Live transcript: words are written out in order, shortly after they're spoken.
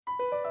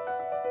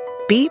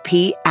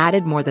BP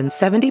added more than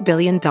 $70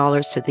 billion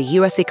to the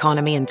U.S.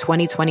 economy in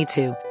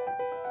 2022.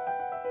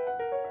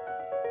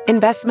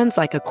 Investments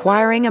like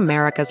acquiring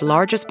America's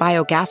largest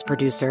biogas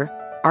producer,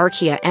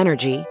 Archaea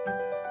Energy,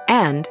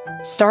 and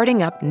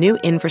starting up new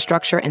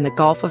infrastructure in the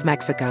Gulf of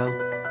Mexico.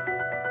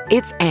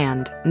 It's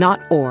and,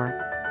 not or.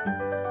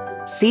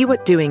 See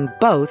what doing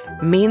both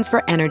means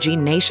for energy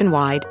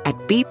nationwide at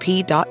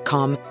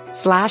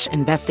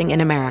bp.com/investing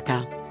in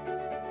America.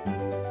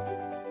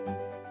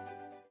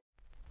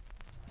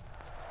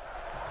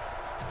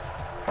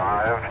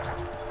 Five,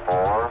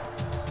 four,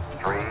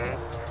 three,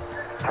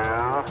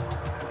 two,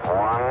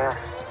 one,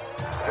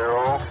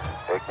 zero,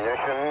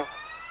 ignition.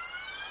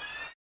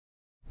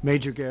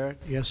 Major Garrett,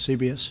 yes,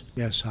 CBS,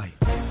 yes, hi.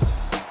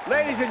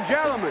 Ladies and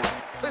gentlemen,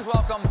 please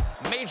welcome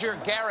Major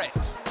Garrett.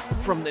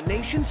 From the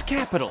nation's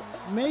capital,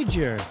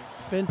 Major,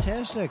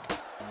 fantastic.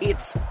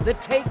 it's The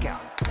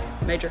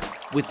Takeout. Major.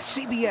 With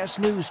CBS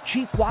News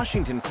Chief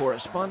Washington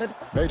Correspondent,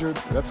 Major,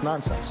 that's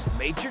nonsense.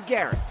 Major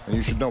Garrett. And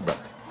you should know better.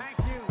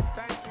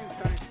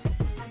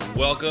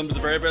 Welcome to the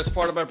very best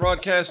part of my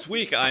broadcast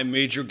week. I'm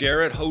Major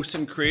Garrett, host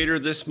and creator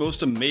of this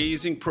most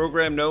amazing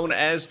program known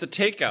as The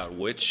Takeout,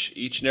 which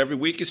each and every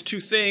week is two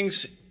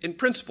things in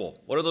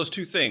principle. What are those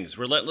two things?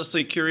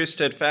 Relentlessly curious,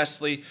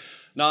 steadfastly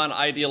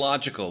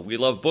non-ideological. We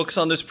love books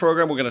on this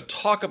program. We're going to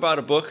talk about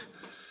a book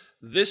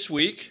this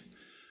week,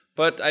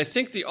 but I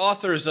think the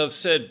authors of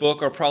said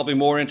book are probably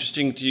more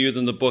interesting to you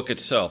than the book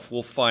itself.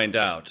 We'll find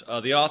out.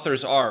 The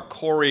authors are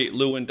Corey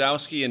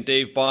Lewandowski and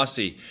Dave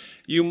Bossie.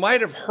 You might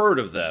have heard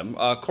of them.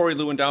 Corey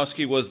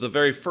Lewandowski was the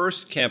very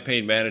first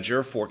campaign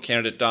manager for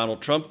candidate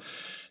Donald Trump.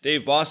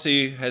 Dave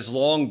Bossie has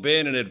long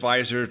been an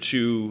advisor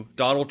to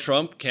Donald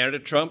Trump,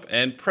 candidate Trump,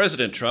 and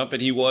President Trump,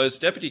 and he was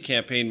deputy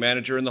campaign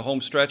manager in the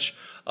home stretch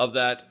of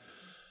that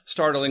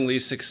startlingly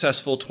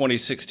successful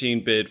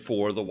 2016 bid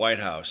for the White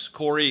House.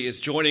 Corey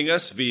is joining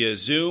us via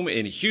Zoom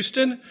in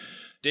Houston.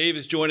 Dave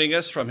is joining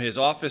us from his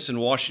office in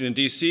Washington,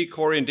 D.C.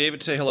 Corey and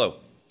David, say hello.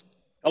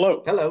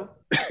 Hello. Hello.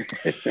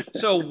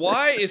 So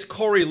why is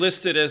Corey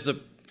listed as the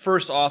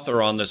first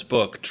author on this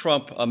book,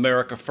 Trump,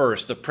 America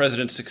First, The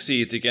President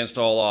Succeeds Against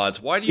All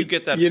Odds? Why do you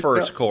get that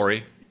first,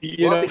 Corey?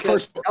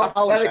 Because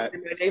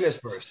alphabetically, my name is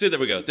first. See, there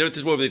we go. This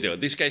is what they do.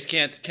 These guys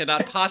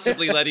cannot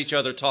possibly let each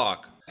other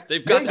talk.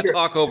 They've got to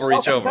talk over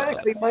each other.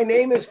 Alphabetically, my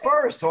name is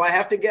first, so I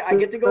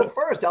get to go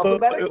first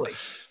alphabetically.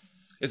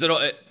 Is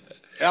it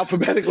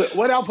Alphabetically?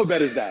 What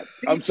alphabet is that?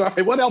 I'm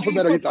sorry. What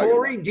alphabet are you talking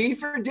Corey, about? D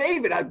for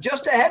David. I'm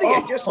just ahead of you.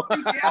 I just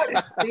speak out.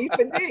 It's D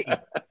for D.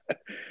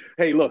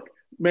 Hey, look,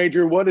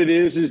 Major, what it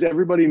is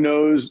everybody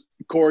knows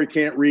Corey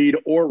can't read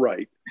or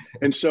write.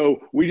 And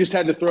so we just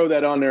had to throw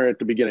that on there at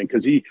the beginning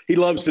because he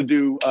loves to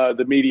do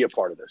the media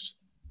part of this.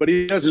 But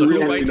he doesn't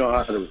really know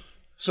how to read.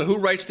 So who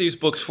writes these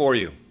books for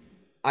you?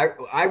 I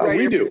write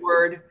every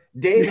word.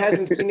 Dave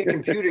hasn't seen a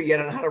computer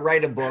yet on how to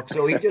write a book,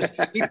 so he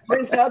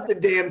prints out the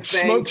damn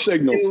thing Smoke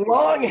signals in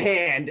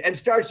longhand and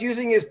starts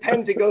using his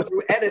pen to go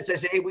through edits. I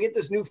say, hey, we get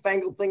this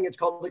newfangled thing. It's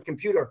called the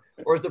computer,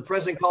 or as the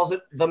president calls it,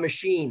 the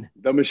machine.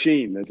 The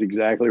machine. That's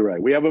exactly right.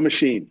 We have a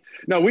machine.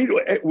 No, we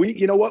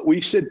you know what?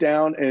 We sit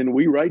down and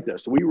we write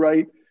this. We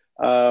write.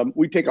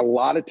 We take a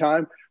lot of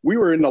time. We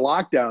were in the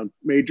lockdown,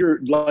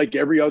 Major, like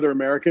every other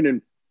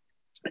American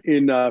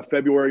in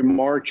February,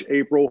 March,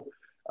 April.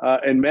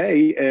 And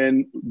May,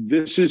 and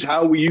this is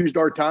how we used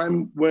our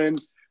time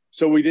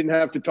so we didn't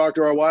have to talk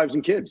to our wives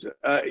and kids,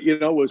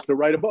 was to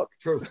write a book.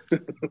 True.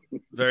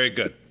 Very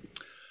good.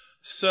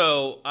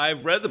 So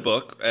I've read the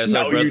book as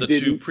I've read the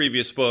two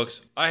previous books.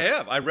 I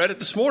have. I read it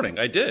this morning.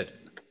 I did.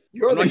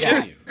 You're the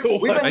guy. Cool.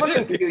 We've been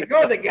looking for you.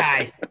 You're the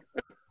guy.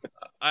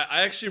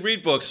 I actually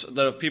read books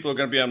that people are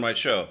going to be on my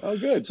show. Oh,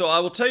 good. So I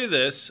will tell you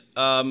this.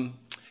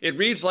 It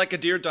reads like a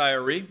Dear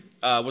Diary.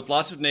 With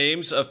lots of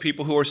names of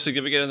people who are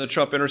significant in the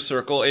Trump inner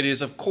circle. It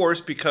is, of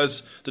course,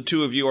 because the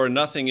two of you are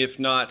nothing if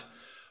not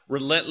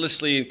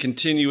relentlessly and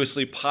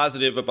continuously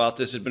positive about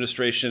this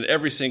administration,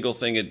 every single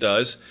thing it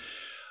does.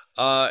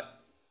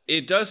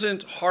 It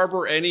doesn't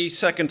harbor any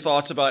second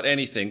thoughts about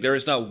anything. There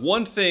is not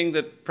one thing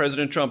that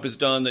President Trump has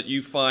done that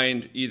you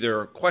find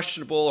either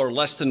questionable or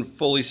less than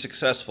fully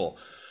successful.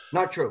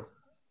 Not true.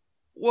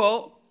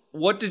 Well,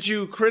 what did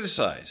you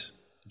criticize?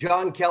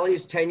 John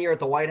Kelly's tenure at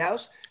the White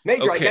House.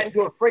 Major, okay. I got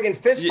into a friggin'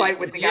 fist fight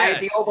with the guy at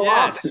the Oval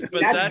Office.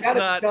 But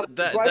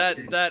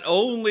that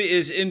only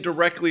is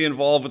indirectly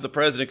involved with the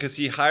president because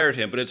he hired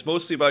him. But it's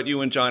mostly about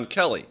you and John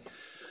Kelly.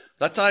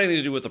 That's not anything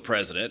to do with the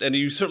president, and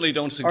you certainly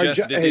don't suggest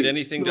that it did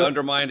anything to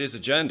undermine his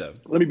agenda.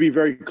 Let me be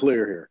very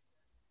clear here.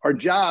 Our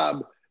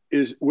job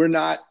is we're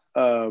not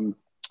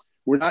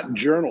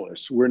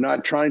journalists. We're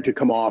not trying to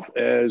come off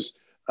as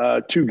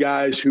two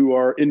guys who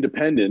are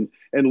independent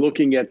and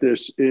looking at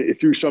this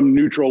through some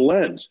neutral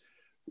lens.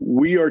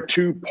 We are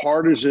two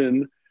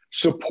partisan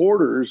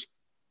supporters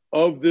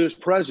of this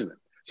president.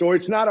 So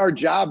it's not our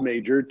job,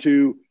 Major,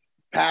 to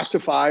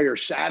pacify or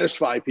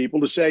satisfy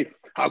people to say,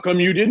 how come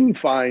you didn't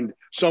find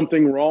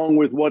something wrong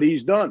with what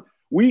he's done?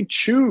 We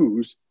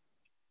choose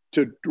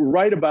to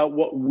write about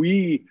what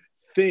we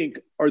think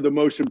are the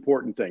most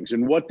important things.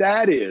 And what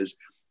that is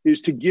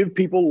is to give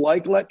people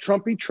like Let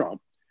Trump Be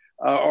Trump,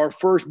 our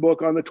first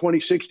book on the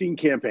 2016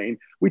 campaign.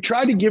 We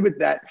try to give it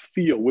that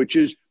feel, which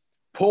is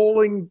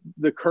pulling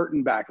the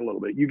curtain back a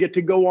little bit. You get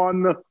to go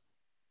on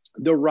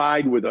the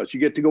ride with us. You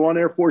get to go on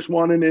Air Force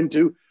One and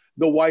into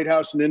the White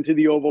House and into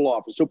the Oval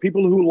Office. So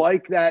people who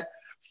like that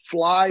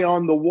fly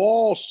on the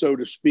wall, so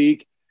to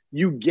speak,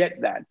 you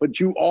get that. But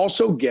you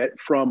also get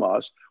from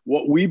us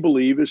what we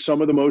believe is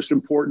some of the most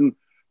important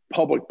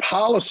public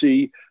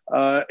policy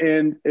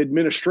and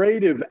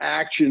administrative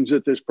actions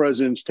that this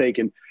president's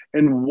taken,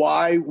 and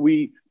why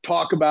we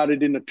talk about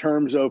it in the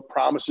terms of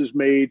promises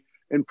made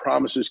and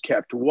promises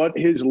kept, what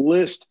his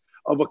list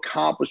of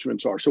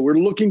accomplishments are. So we're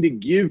looking to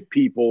give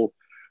people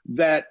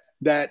that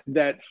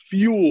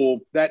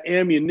fuel, that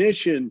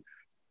ammunition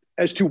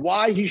as to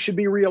why he should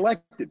be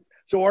reelected.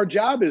 So our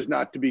job is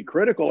not to be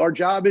critical. Our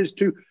job is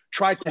to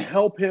try to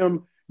help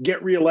him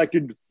get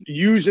reelected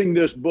using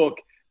this book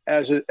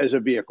as a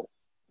vehicle.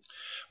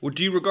 Well,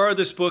 do you regard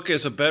this book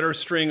as a better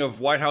string of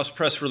White House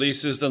press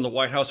releases than the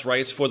White House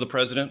writes for the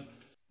president?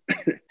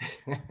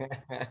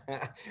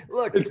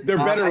 Look, they're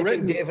better I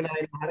written. think Dave and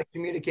I know how to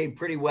communicate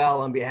pretty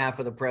well on behalf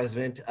of the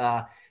president.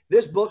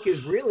 This book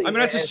is really... I mean,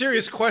 that's a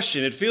serious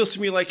question. It feels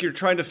to me like you're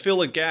trying to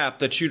fill a gap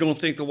that you don't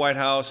think the White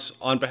House,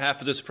 on behalf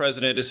of this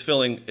president, is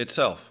filling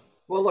itself.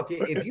 Well, look,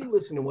 if you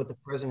listen to what the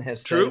president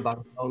has said about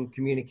his own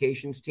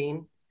communications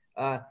team,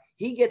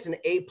 he gets an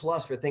A+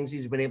 for things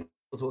he's been able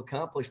to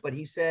accomplish. But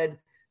he said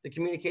the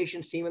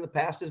communications team in the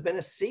past has been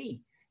a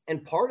C.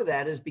 And part of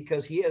that is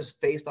because he has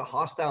faced a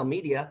hostile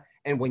media.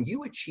 And when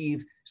you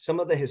achieve some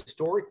of the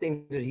historic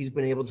things that he's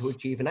been able to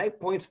achieve, and I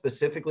point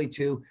specifically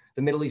to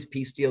the Middle East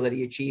peace deal that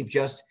he achieved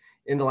just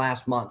in the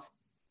last month,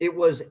 it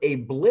was a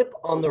blip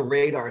on the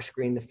radar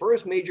screen, the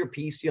first major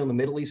peace deal in the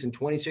Middle East in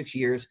 26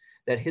 years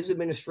that his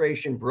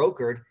administration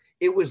brokered.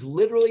 It was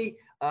literally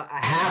a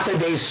half a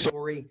day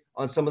story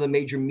on some of the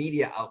major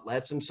media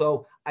outlets. And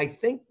so I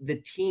think the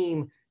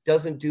team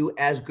doesn't do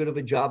as good of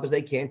a job as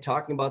they can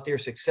talking about their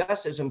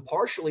successes. And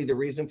partially the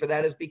reason for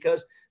that is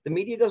because the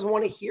media doesn't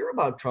want to hear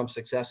about Trump's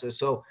successes.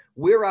 So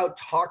we're out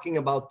talking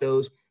about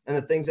those and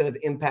the things that have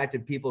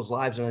impacted people's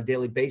lives on a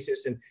daily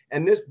basis.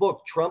 And this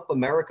book, Trump,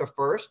 America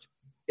First,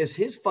 is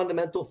his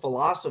fundamental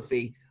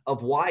philosophy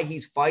of why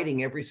he's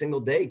fighting every single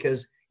day,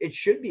 because it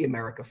should be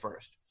America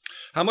first.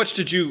 How much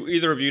did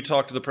either of you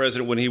talk to the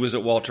president when he was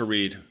at Walter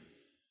Reed?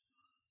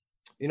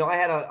 You know, I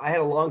had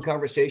a long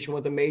conversation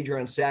with the Major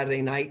on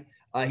Saturday night.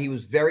 He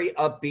was very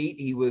upbeat.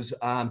 He was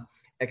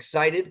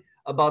excited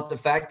about the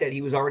fact that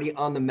he was already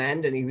on the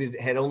mend, and he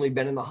had only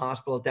been in the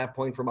hospital at that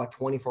point for about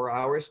 24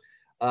 hours.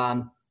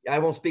 I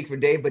won't speak for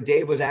Dave, but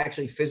Dave was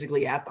actually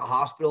physically at the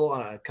hospital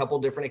on a couple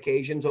different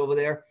occasions over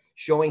there,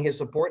 showing his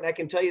support. And I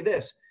can tell you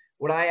this,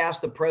 what I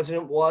asked the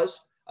president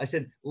was, I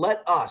said,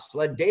 let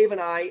Dave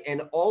and I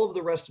and all of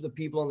the rest of the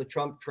people on the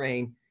Trump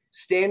train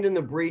stand in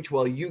the breach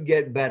while you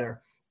get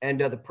better. And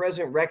the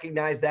president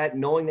recognized that,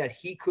 knowing that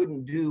he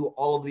couldn't do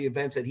all of the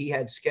events that he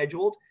had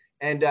scheduled.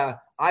 And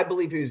I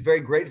believe he was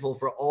very grateful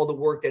for all the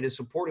work that his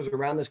supporters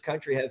around this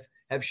country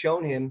have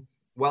shown him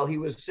while he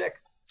was sick.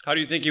 How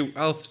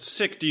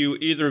sick do you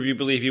either of you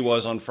believe he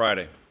was on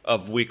Friday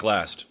of week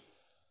last?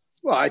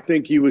 Well, I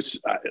think he was,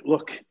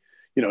 look,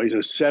 you know, he's a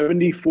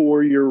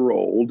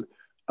 74-year-old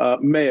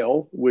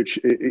male, which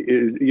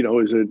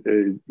is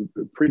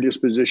a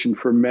predisposition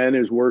for men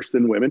is worse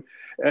than women.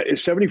 A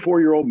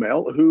 74-year-old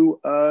male who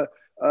got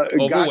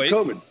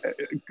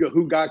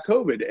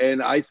COVID.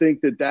 And I think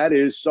that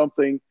is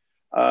something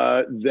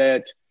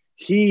that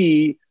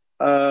he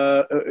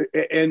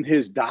and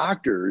his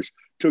doctors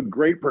took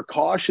great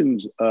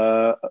precautions,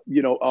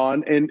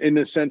 on, and in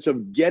the sense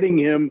of getting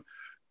him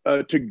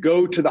to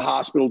go to the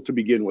hospital to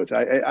begin with.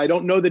 I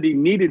don't know that he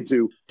needed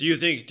to. Do you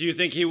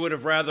think he would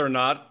have rather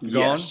not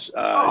gone? Yes,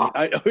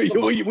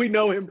 we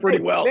know him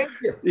pretty well.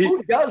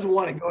 Who does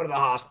want to go to the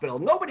hospital?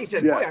 Nobody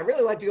says, boy, I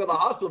really like to go to the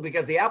hospital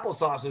because the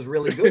applesauce is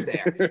really good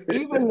there.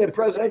 Even the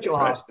presidential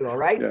hospital,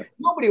 right? Yeah.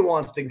 Nobody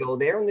wants to go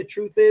there. And the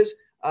truth is,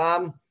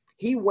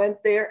 he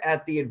went there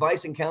at the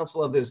advice and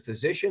counsel of his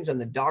physicians and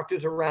the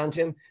doctors around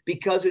him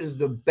because it is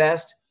the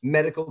best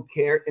medical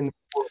care in the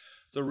world.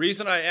 The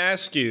reason I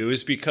ask you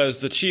is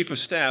because the chief of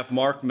staff,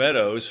 Mark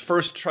Meadows,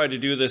 first tried to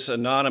do this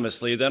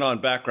anonymously, then on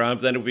background,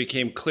 then it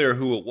became clear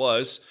who it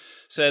was,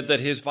 said that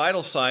his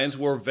vital signs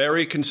were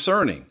very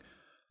concerning.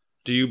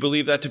 Do you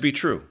believe that to be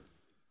true?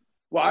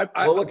 Well,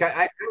 look,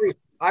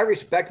 I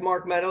respect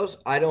Mark Meadows.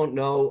 I don't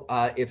know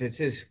if it's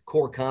his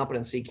core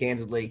competency,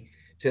 candidly,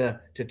 to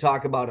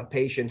talk about a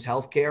patient's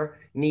healthcare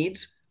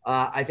needs.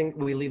 I think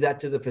we leave that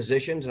to the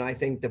physicians, and I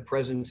think the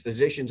president's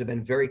physicians have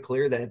been very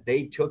clear that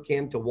they took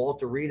him to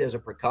Walter Reed as a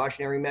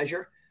precautionary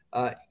measure.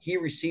 He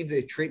received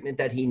the treatment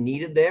that he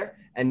needed there,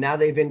 and now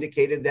they've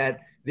indicated that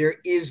there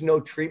is no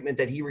treatment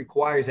that he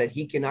requires that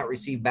he cannot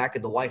receive back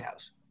at the White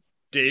House.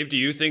 Dave, do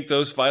you think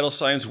those vital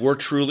signs were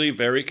truly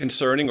very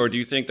concerning, or do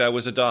you think that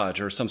was a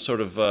dodge or some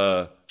sort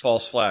of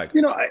false flag?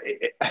 You know,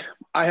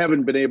 I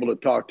haven't been able to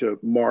talk to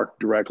Mark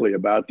directly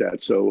about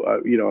that, so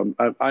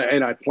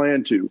I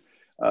plan to.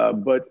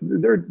 But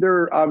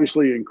they're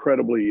obviously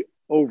incredibly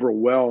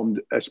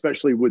overwhelmed,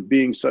 especially with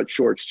being such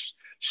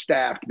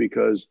short-staffed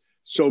because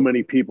so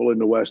many people in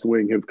the West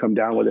Wing have come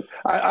down with it.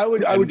 I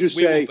would just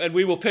say, and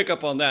we will pick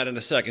up on that in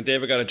a second.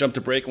 Dave, I got to jump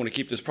to break. I want to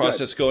keep this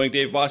process going.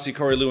 Dave Bossie,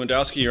 Corey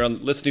Lewandowski, you're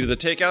on listening to The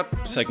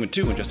Takeout, segment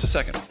 2 in just a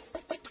second.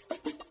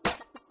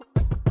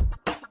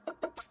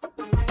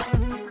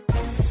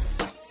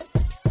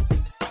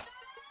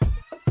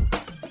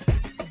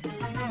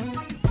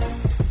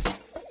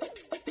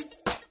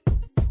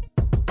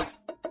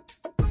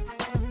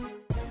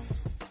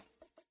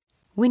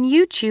 When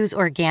you choose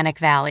Organic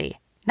Valley,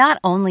 not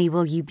only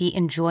will you be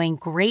enjoying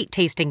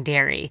great-tasting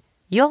dairy,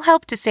 you'll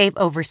help to save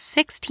over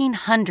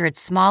 1,600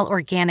 small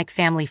organic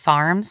family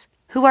farms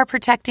who are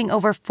protecting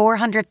over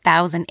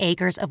 400,000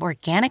 acres of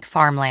organic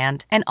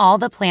farmland and all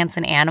the plants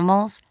and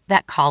animals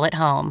that call it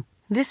home.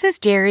 This is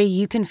dairy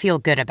you can feel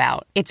good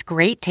about. It's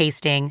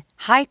great-tasting,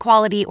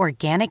 high-quality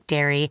organic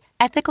dairy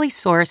ethically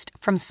sourced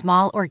from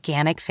small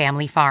organic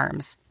family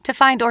farms. To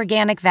find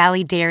Organic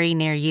Valley Dairy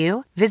near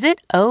you,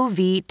 visit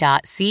ov.coop.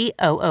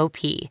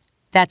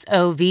 That's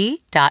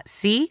ov.coop.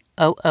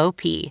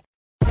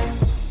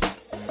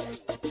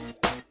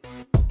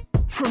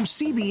 From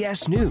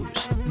CBS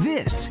News,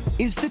 this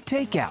is The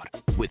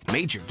Takeout with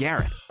Major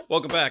Garrett.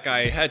 Welcome back.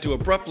 I had to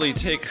abruptly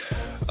take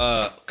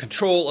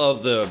control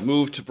of the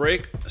move to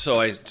break,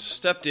 so I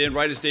stepped in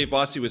right as Dave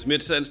Bossie was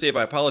mid-sentence. Dave,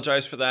 I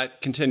apologize for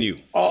that. Continue.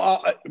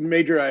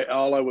 Major,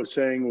 all I was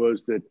saying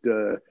was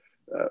that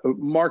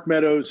Mark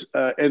Meadows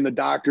and the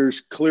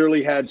doctors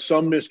clearly had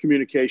some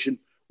miscommunication.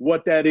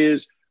 What that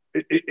is,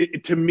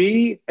 to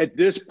me, at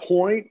this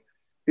point,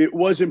 it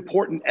was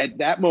important at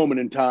that moment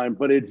in time,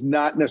 but it's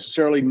not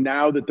necessarily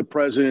now that the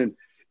president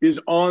is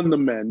on the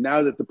mend,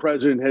 now that the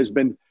president has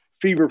been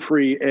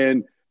fever-free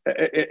and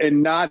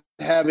not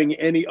having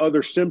any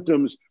other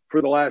symptoms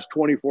for the last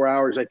 24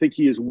 hours. I think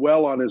he is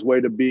well on his way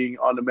to being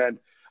on the mend.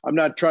 I'm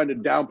not trying to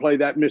downplay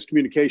that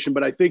miscommunication,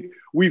 but I think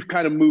we've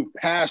kind of moved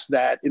past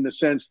that in the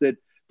sense that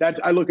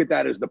I look at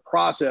that as the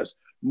process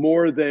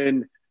more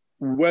than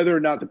whether or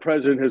not the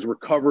president has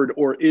recovered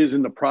or is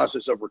in the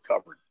process of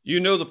recovery. You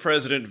know the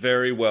president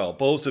very well.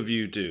 Both of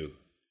you do.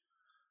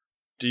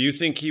 Do you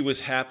think he was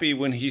happy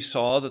when he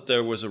saw that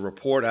there was a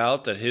report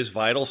out that his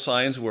vital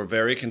signs were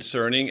very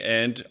concerning?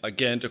 And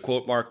again, to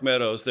quote Mark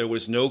Meadows, there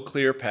was no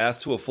clear path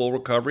to a full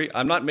recovery.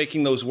 I'm not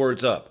making those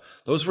words up.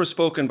 Those were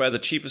spoken by the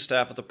chief of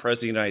staff of the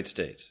president of the United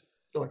States.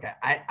 Look,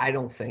 I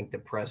don't think the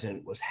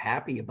president was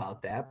happy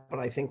about that, but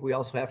I think we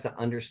also have to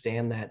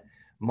understand that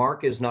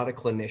Mark is not a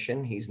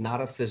clinician. He's not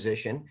a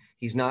physician.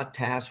 He's not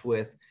tasked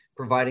with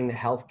providing the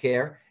health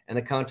care and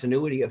the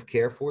continuity of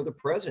care for the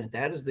president.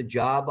 That is the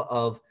job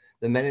of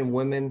the men and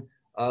women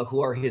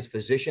who are his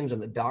physicians and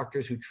the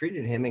doctors who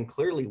treated him. And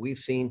clearly we've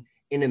seen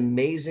an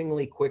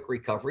amazingly quick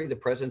recovery. The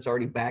president's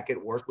already back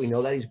at work. We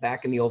know that he's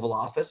back in the Oval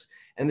Office.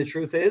 And the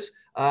truth is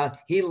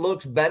he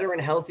looks better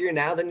and healthier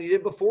now than he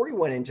did before he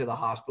went into the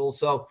hospital.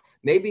 So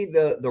maybe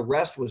the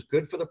rest was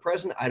good for the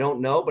president. I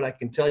don't know, but I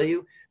can tell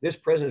you this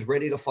president is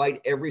ready to fight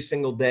every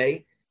single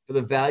day for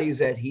the values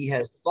that he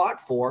has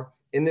fought for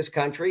in this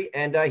country.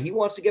 And he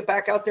wants to get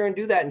back out there and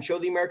do that and show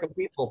the American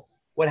people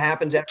what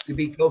happens after you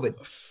beat COVID.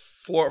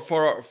 For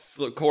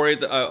Corey,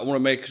 I want to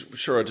make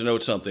sure to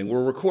note something.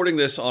 We're recording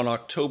this on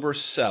October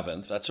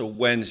 7th. That's a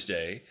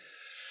Wednesday.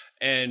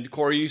 And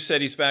Corey, you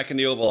said he's back in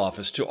the Oval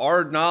Office. To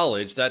our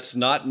knowledge, that's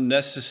not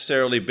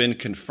necessarily been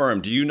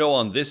confirmed. Do you know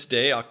on this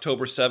day,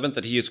 October 7th,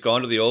 that he has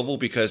gone to the Oval?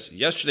 Because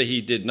yesterday he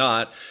did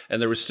not,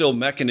 and there were still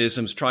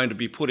mechanisms trying to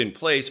be put in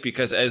place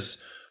because, as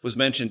was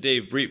mentioned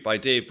by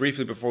Dave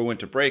briefly before we went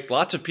to break,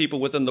 lots of people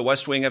within the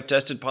West Wing have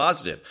tested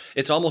positive.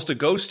 It's almost a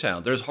ghost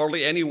town. There's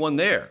hardly anyone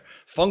there.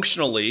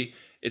 Functionally,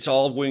 it's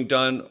all being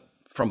done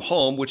from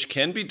home, which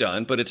can be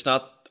done, but it's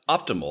not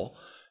optimal.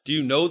 Do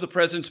you know the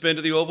president's been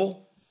to the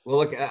Oval? Well,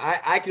 look,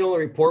 I can only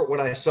report what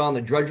I saw in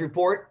the Drudge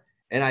Report,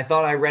 and I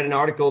thought I read an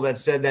article that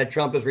said that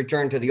Trump has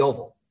returned to the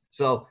Oval.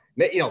 So,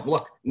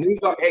 look, New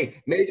York,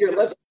 hey, Major,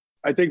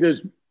 I think there's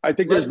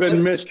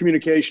been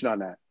miscommunication on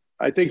that.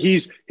 I think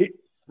he's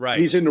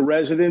in the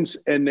residence,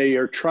 and they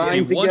are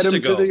trying to get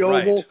him to the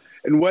Oval. Right.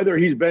 And whether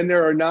he's been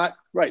there or not,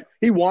 right?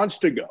 He wants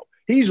to go.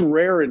 He's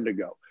raring to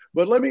go.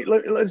 But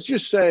let's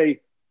just say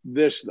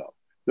this though: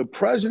 the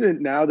president,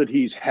 now that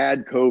he's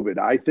had COVID,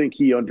 I think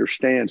he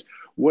understands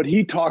what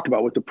he talked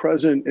about. What the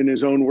president, in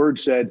his own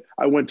words, said: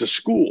 "I went to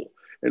school,"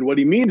 and what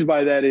he means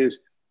by that is,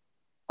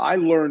 I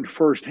learned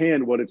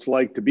firsthand what it's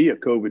like to be a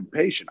COVID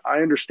patient. I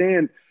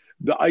understand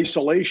the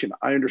isolation.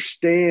 I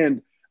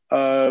understand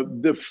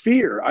the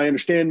fear. I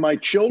understand my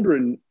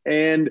children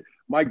and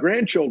my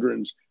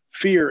grandchildren's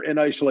fear and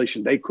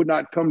isolation. They could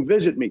not come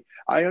visit me.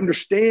 I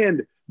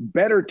understand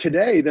better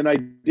today than I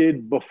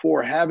did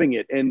before having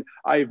it. And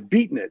I've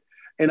beaten it.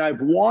 And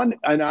I've won,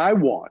 and I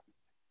want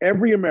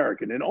every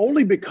American, and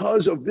only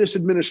because of this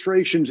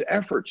administration's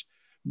efforts,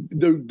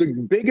 the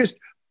biggest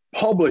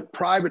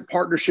public-private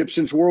partnership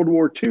since World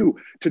War II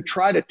to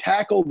try to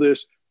tackle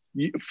this,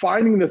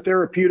 finding the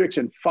therapeutics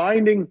and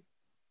finding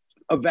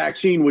a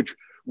vaccine, which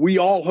we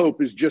all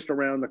hope is just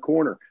around the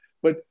corner.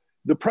 But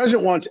the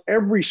president wants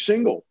every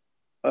single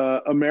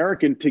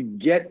American to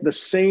get the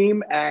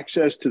same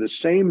access to the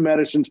same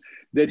medicines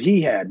that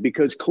he had,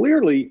 because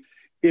clearly,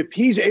 if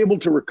he's able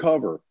to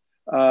recover,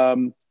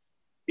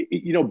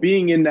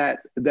 being in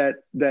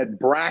that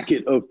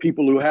bracket of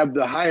people who have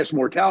the highest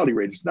mortality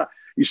rate,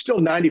 you're still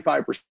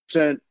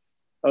 95%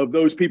 of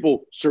those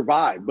people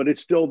survive, but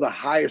it's still the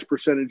highest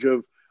percentage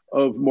of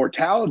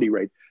mortality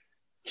rate.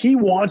 He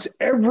wants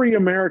every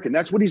American.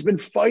 That's what he's been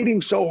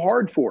fighting so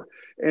hard for.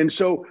 And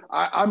so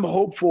I'm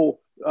hopeful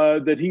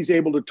that he's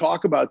able to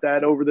talk about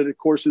that over the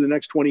course of the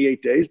next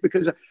 28 days,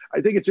 because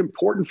I think it's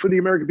important for the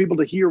American people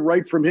to hear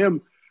right from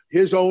him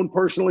his own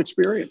personal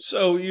experience.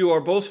 So you are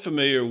both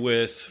familiar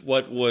with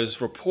what was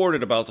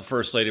reported about the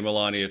First Lady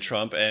Melania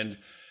Trump, and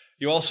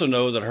you also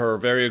know that her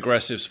very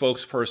aggressive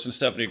spokesperson,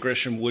 Stephanie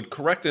Grisham, would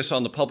correct this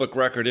on the public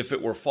record if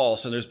it were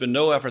false, and there's been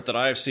no effort that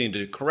I have seen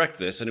to correct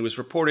this, and it was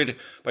reported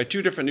by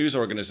two different news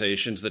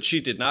organizations that she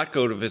did not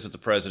go to visit the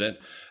president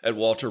at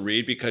Walter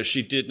Reed because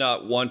she did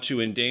not want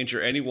to endanger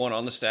anyone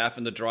on the staff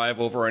in the drive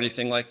over or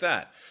anything like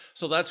that.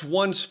 So that's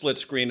one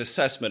split-screen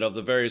assessment of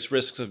the various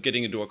risks of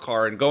getting into a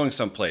car and going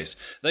someplace.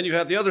 Then you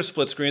have the other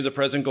split screen of the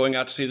president going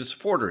out to see the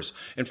supporters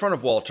in front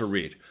of Walter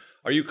Reed.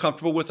 Are you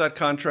comfortable with that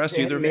contrast,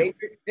 either of you?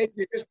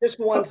 Just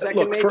 1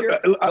 second,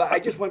 Major. I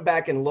just went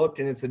back and looked,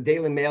 and it's the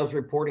Daily Mail's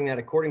reporting that,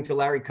 according to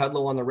Larry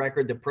Kudlow on the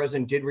record, the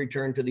president did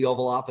return to the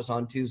Oval Office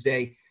on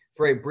Tuesday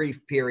for a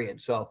brief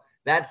period. So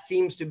that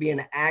seems to be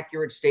an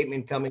accurate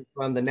statement coming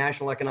from the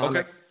National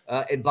Economic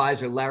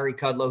Advisor, Larry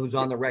Kudlow, who's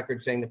on the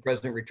record saying the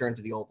president returned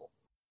to the Oval.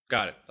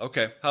 Got it.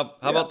 Okay. How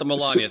about the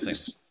Melania thing?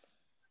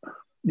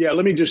 Yeah,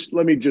 let me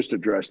just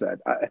address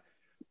that.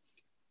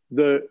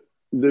 The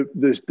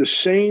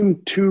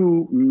same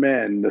two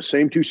men, the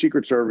same two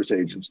Secret Service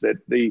agents that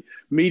the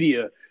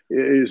media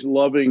is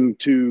loving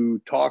to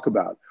talk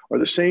about are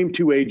the same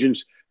two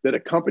agents that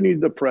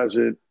accompanied the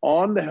president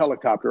on the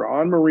helicopter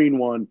on Marine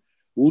One,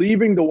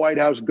 leaving the White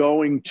House,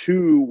 going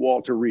to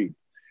Walter Reed.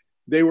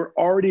 They were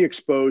already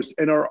exposed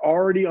and are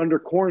already under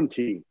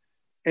quarantine.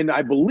 And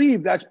I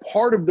believe that's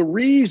part of the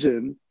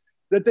reason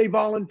that they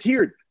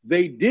volunteered.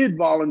 They did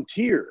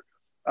volunteer.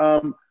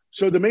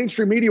 So the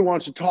mainstream media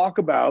wants to talk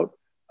about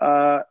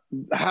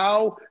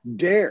how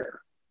dare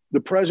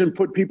the president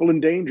put people in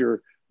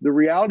danger. The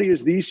reality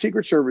is these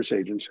Secret Service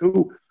agents,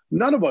 who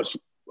none of us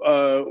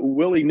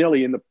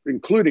willy-nilly,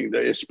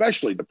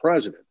 especially the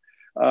president,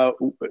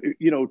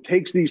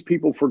 takes these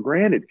people for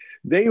granted.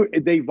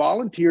 They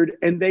volunteered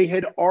and they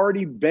had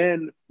already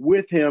been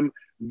with him.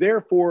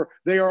 Therefore,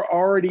 they are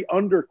already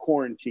under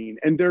quarantine,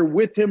 and they're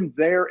with him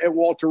there at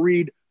Walter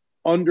Reed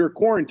under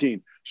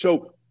quarantine.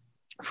 So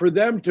for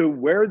them to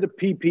wear the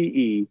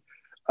PPE,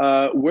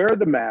 wear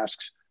the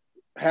masks,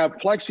 have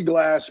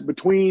plexiglass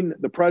between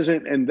the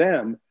president and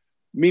them,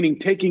 meaning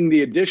taking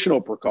the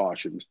additional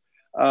precautions,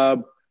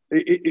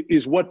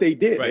 is what they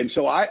did. Right. And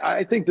so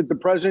I think that the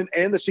president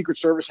and the Secret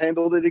Service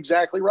handled it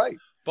exactly right.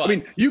 But, I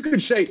mean, you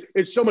could say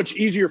it's so much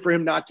easier for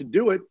him not to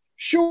do it.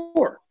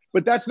 Sure.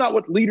 But that's not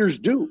what leaders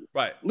do.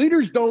 Right.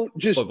 Leaders don't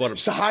just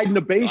hide in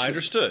the basement. I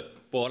understood.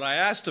 But what I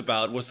asked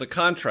about was the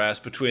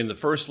contrast between the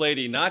First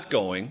Lady not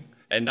going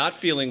and not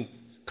feeling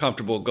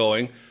comfortable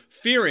going,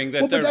 fearing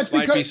that there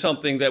might be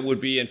something that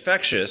would be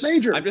infectious.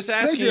 Major, I'm just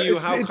asking you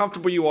how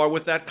comfortable you are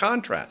with that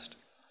contrast.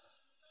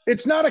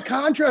 It's not a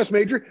contrast,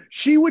 Major.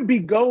 She would be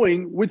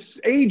going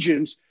with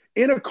agents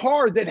in a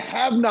car that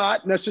have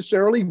not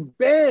necessarily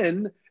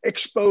been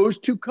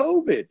exposed to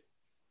COVID.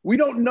 We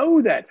don't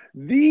know that.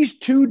 These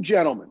two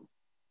gentlemen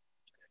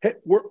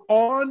were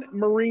on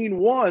Marine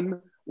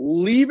One,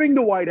 leaving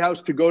the White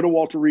House to go to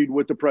Walter Reed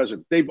with the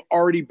president. They've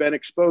already been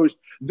exposed.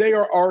 They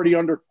are already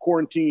under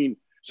quarantine.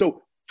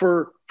 So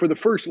for the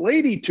First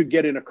Lady to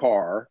get in a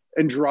car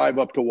and drive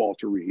up to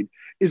Walter Reed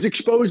is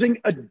exposing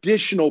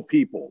additional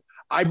people.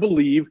 I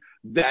believe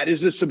that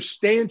is a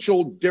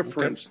substantial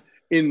difference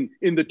in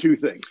the two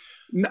things.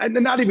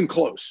 Not even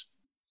close.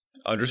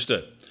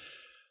 Understood.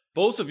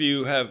 Both of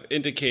you have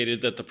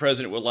indicated that the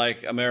president would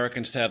like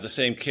Americans to have the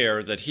same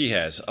care that he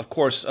has. Of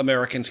course,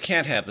 Americans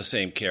can't have the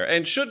same care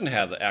and shouldn't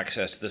have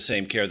access to the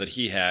same care that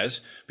he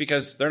has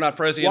because they're not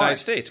president of the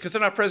United States. Because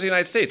they're not president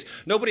of the United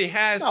States. Nobody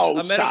has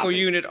a medical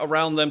unit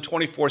around them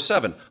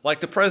 24/7 like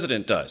the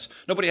president does.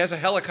 Nobody has a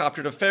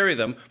helicopter to ferry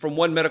them from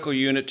one medical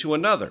unit to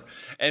another.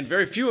 And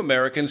very few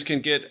Americans can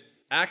get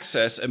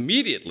access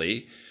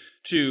immediately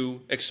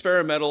to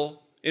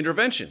experimental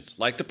interventions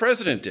like the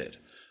president did.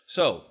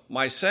 So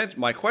my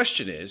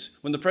question is,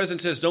 when the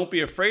president says, don't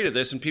be afraid of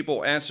this, and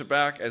people answer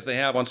back as they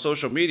have on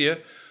social media,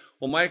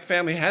 well, my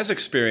family has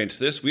experienced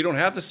this. We don't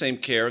have the same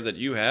care that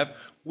you have.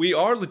 We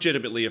are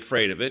legitimately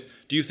afraid of it.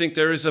 Do you think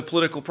there is a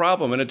political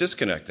problem and a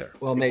disconnect there?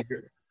 Well,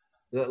 Major,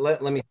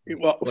 let me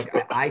look.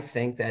 I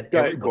think that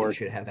everybody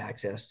should have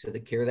access to the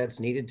care that's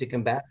needed to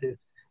combat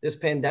this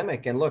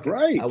pandemic. And look,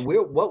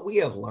 what we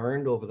have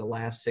learned over the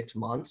last 6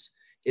 months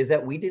is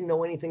that we didn't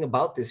know anything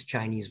about this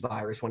Chinese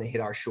virus when it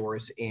hit our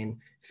shores in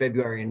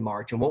February and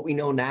March. And what we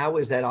know now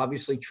is that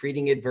obviously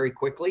treating it very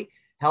quickly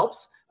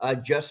helps,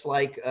 just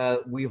like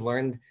we've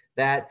learned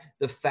that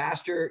the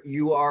faster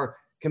you are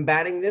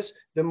combating this,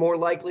 the more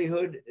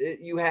likelihood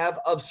you have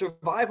of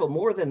survival.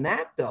 More than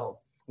that, though,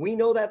 we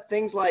know that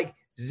things like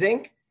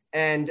zinc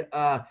and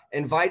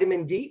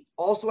vitamin D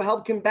also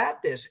help combat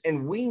this.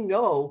 And we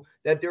know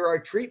that there are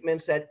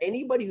treatments that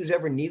anybody who's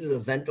ever needed a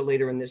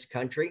ventilator in this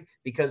country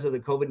because of the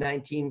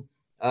COVID-19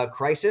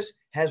 crisis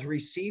has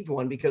received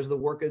one because of the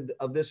work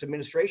of this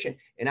administration.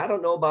 And I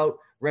don't know about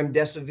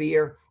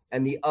remdesivir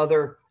and the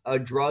other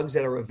drugs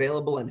that are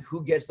available and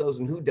who gets those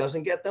and who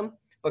doesn't get them.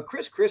 But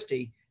Chris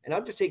Christie, and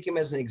I'll just take him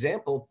as an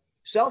example,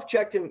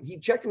 he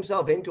checked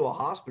himself into a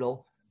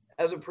hospital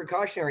as a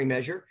precautionary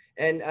measure.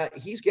 And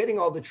he's getting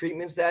all the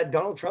treatments that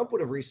Donald Trump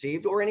would have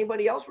received or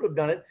anybody else would have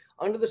done it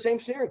under the same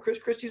scenario. Chris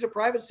Christie's a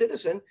private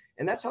citizen,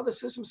 and that's how the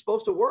system's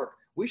supposed to work.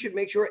 We should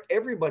make sure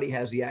everybody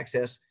has the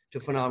access to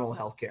phenomenal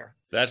health care.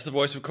 That's the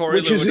voice of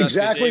Corey Lewandowski. Which is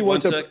exactly Dave,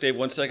 what Dave,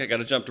 one sec. I got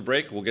to jump to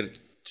break. We'll get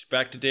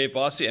back to Dave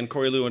Bossie and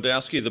Corey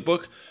Lewandowski. The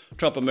book,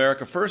 Trump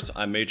America First.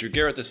 I'm Major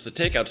Garrett. This is the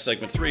Takeout,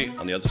 segment 3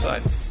 on the other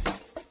side.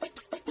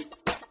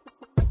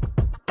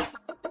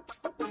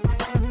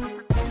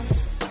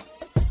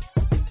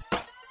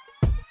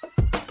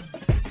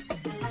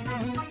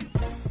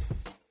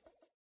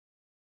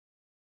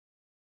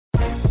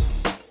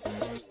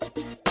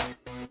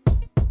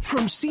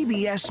 From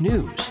CBS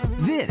News,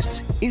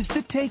 this is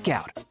The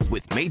Takeout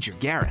with Major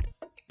Garrett.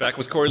 Back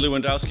with Corey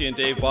Lewandowski and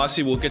Dave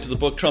Bossie. We'll get to the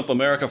book Trump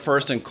America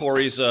First and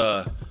Corey's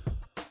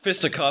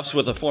fisticuffs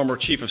with a former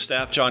chief of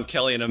staff, John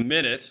Kelly, in a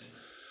minute.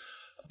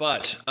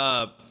 But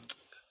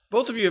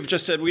both of you have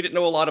just said we didn't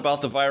know a lot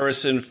about the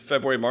virus in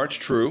February, March.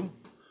 True.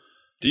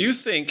 Do you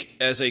think,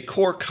 as a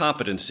core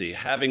competency,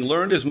 having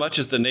learned as much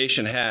as the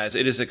nation has,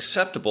 it is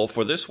acceptable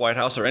for this White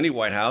House or any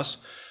White House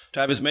to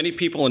have as many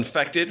people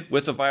infected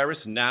with the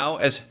virus now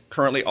as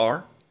currently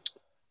are?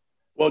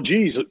 Well,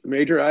 geez,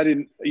 Major, I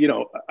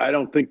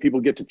don't think people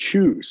get to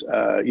choose.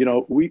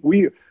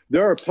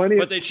 There are plenty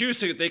But they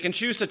can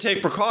choose to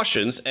take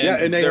precautions, and,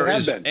 and there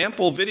is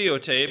ample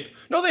videotape.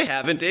 No, they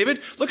haven't, David.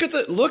 Look at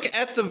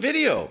the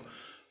video.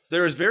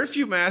 There is very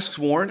few masks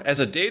worn. As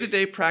a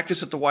day-to-day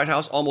practice at the White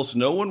House, almost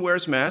no one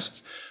wears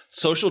masks.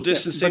 Social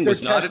distancing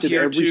was not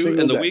adhered to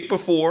in the week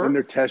before. And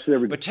they're tested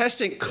every day. But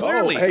testing,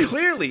 clearly,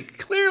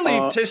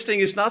 testing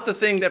is not the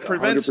thing that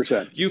prevents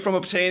 100%. you from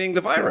obtaining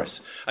the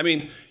virus. I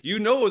mean, you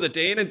know that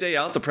day in and day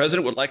out, the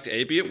president would like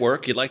to be at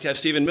work. He'd like to have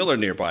Stephen Miller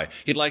nearby.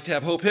 He'd like to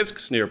have Hope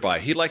Hicks nearby.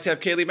 He'd like to have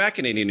Kayleigh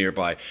McEnany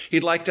nearby.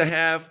 He'd like to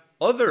have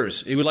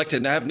others. He would like to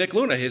have Nick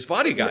Luna, his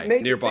body guy,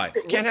 nearby.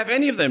 Can't have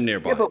any of them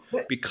nearby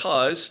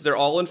because they're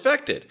all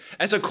infected.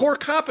 As a core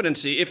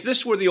competency, if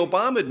this were the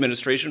Obama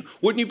administration,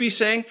 wouldn't you be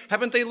saying,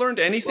 haven't they learned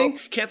anything?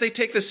 Can't they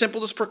take the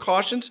simplest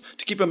precautions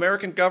to keep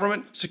American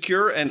government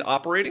secure and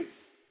operating?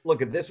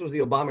 Look, if this was the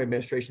Obama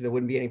administration, there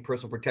wouldn't be any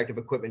personal protective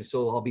equipment. It'd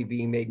still all be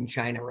being made in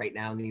China right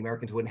now, and the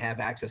Americans wouldn't have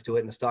access to it,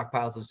 and the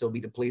stockpiles would still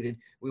be depleted.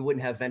 We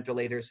wouldn't have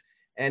ventilators.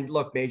 And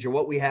look, Major,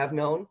 what we have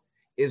known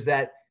is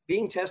that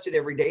being tested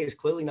every day is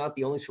clearly not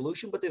the only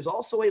solution, but there's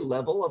also a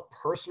level of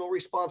personal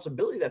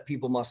responsibility that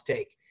people must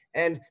take.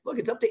 And look,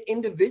 it's up to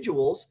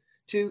individuals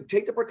to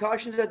take the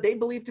precautions that they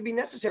believe to be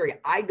necessary.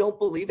 I don't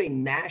believe a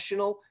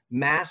national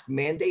mask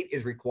mandate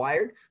is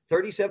required.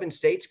 37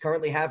 states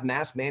currently have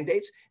mask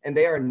mandates, and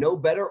they are no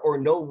better or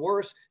no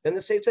worse than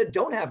the states that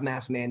don't have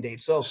mask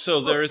mandates.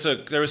 So there is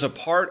a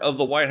part of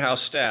the White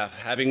House staff,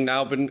 having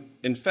now been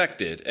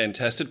infected and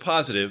tested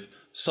positive,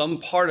 some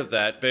part of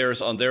that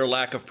bears on their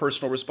lack of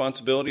personal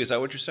responsibility. Is that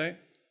what you're saying?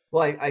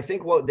 Well, I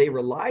think what they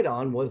relied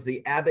on was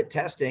the Abbott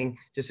testing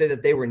to say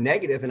that they were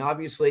negative. And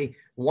obviously,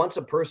 once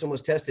a person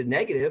was tested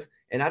negative,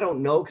 and I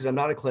don't know because I'm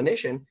not a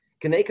clinician,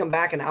 can they come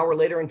back an hour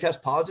later and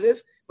test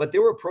positive? But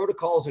there were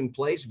protocols in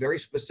place very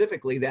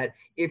specifically that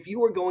if you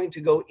were going to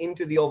go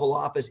into the Oval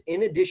Office,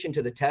 in addition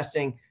to the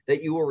testing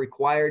that you were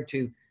required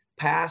to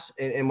pass,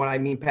 and what I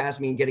mean pass,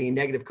 I mean getting a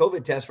negative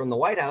COVID test from the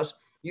White House,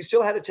 you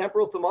still had a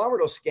temporal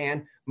thermometer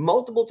scan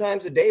multiple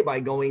times a day by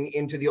going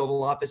into the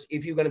Oval Office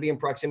if you're going to be in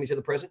proximity to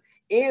the president.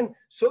 And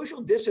social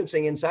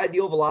distancing inside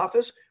the Oval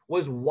Office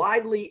was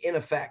widely in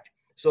effect.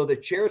 So the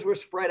chairs were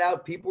spread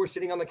out. People were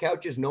sitting on the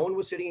couches. No one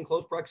was sitting in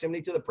close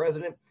proximity to the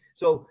president.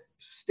 So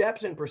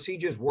steps and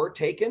procedures were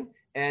taken.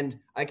 And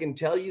I can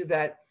tell you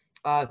that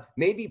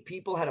maybe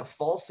people had a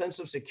false sense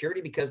of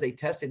security because they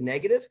tested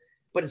negative,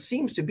 but it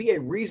seems to be a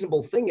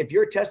reasonable thing. If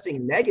you're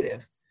testing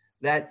negative,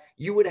 that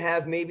you would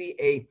have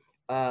maybe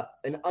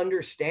an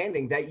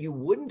understanding that you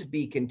wouldn't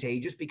be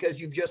contagious because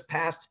you've just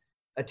passed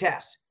a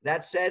test.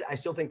 That said, I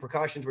still think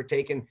precautions were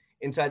taken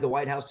inside the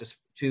White House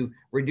to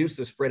reduce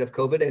the spread of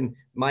COVID. And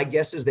my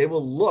guess is they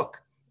will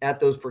look at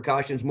those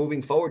precautions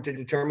moving forward to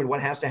determine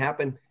what has to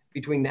happen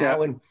between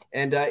now and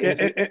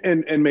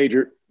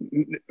Major,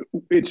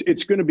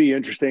 it's going to be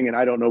interesting. And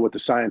I don't know what the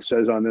science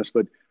says on this,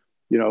 but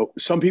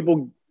some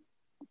people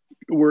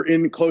were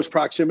in close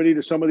proximity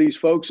to some of these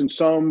folks, and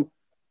some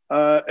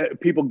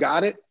people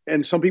got it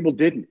and some people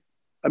didn't.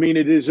 I mean,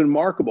 it is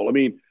remarkable. I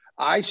mean,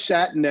 I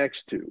sat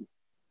next to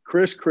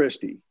Chris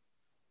Christie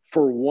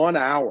for 1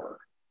 hour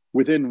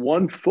within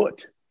 1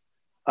 foot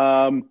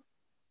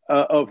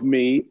of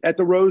me at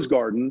the Rose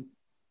Garden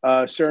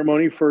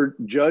ceremony for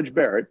Judge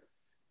Barrett.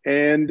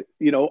 And,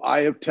 I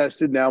have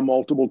tested now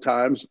multiple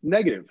times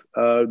negative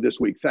this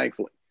week,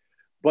 thankfully.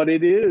 But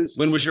it is.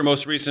 When was your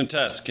most recent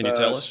test? Can you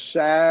tell us?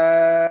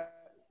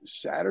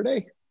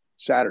 Saturday.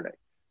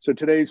 So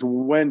today's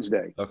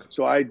Wednesday. Okay.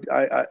 So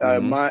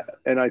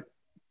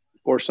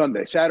or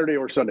Sunday, Saturday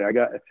or Sunday.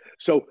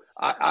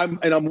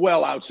 I'm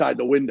well outside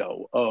the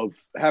window of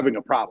having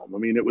a problem. I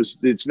mean,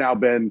 it's now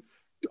been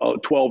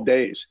 12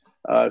 days.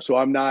 So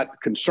I'm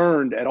not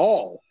concerned at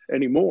all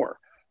anymore,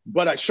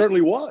 but I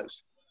certainly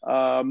was.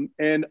 And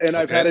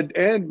I've had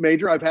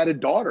I've had a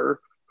daughter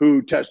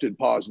who tested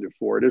positive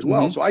for it as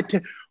well. So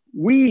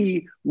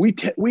we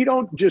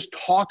don't just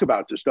talk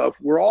about this stuff.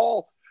 We're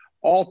all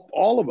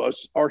of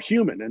us are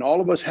human, and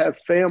all of us have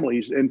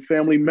families and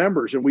family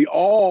members, and we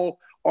all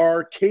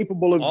are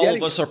capable of all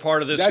getting of us are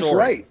part of this that's story.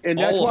 Right. And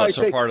that's all why of us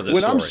I say, are part of this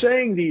when story. I'm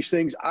saying these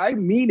things, I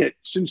mean it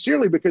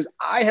sincerely, because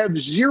I have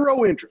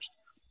zero interest.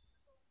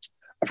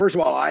 First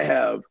of all, I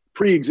have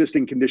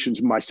pre-existing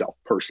conditions myself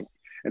personally,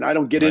 and I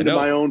don't get into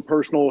my own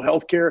personal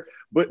health care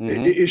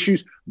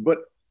issues, but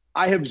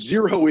I have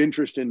zero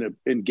interest in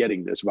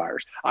getting this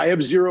virus. I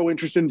have zero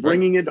interest in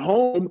bringing it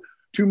home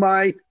to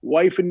my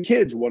wife and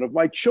kids. One of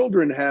my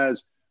children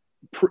has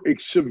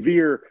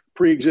severe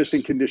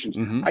pre-existing conditions.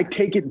 I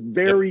take it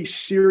very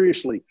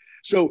seriously.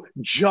 So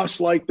just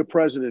like the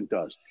president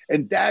does.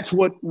 And that's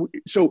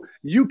so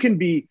you can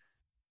be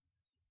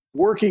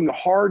working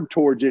hard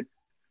towards it,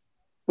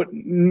 but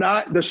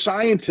not the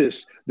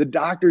scientists, the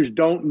doctors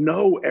don't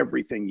know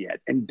everything yet.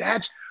 And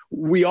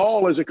we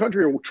all as a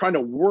country are trying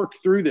to work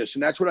through this.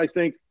 And that's what I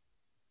think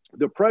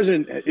the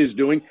president is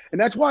doing. And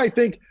that's why I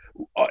think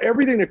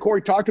everything that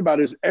Corey talked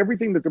about is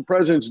everything that the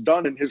president's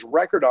done, and his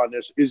record on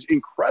this is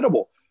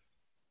incredible.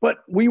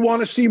 But we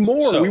want to see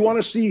more. So, we want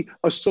to see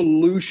a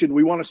solution.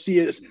 We want to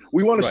see us.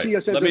 We want to see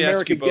us as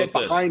America get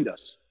behind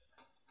us.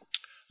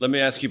 Let me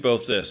ask you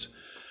both this.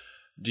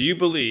 Do you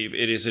believe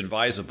it is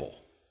advisable?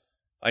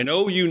 I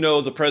know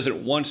the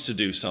president wants to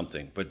do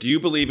something, but do you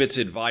believe it's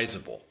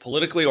advisable,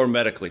 politically or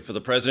medically, for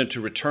the president to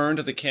return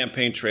to the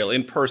campaign trail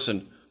in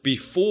person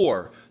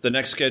before the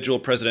next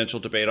scheduled presidential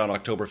debate on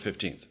October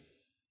 15th?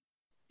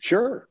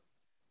 Sure.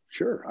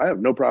 I have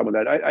no problem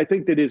with that. I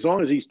think that as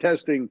long as he's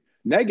testing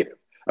negative,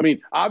 I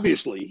mean,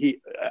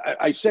 obviously,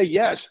 I say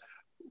yes,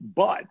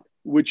 but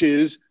which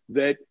is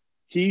that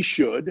he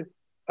should,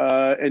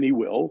 and he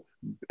will,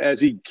 as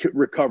he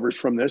recovers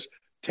from this,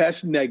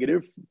 test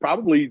negative,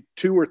 probably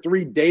 2 or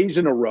 3 days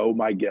in a row,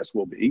 my guess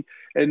will be.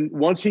 And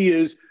once he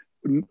is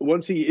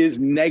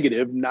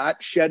negative,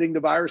 not shedding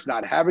the virus,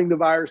 not having the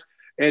virus,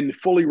 and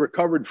fully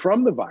recovered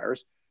from the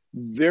virus,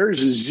 there's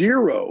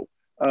zero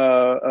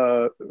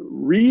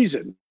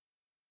reason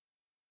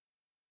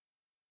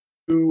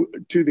to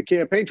the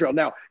campaign trail.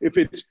 Now, if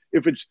it's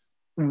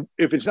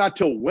not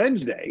till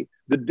Wednesday,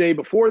 the day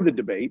before the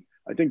debate,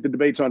 I think the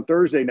debate's on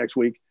Thursday next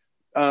week.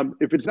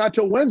 If it's not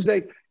till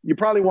Wednesday, you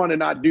probably want to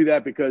not do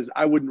that, because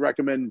I wouldn't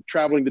recommend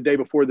traveling the day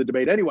before the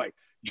debate anyway,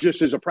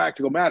 just as a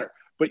practical matter.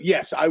 But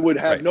yes, I would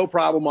have no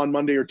problem on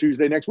Monday or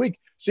Tuesday next week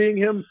seeing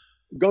him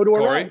go to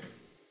a rally.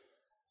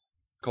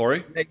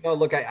 Corey? No,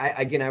 look,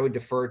 I would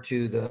defer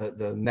to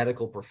the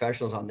medical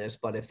professionals on this,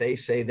 but if they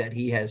say that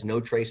he has no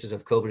traces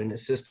of COVID in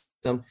his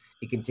system,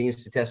 he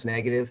continues to test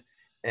negative,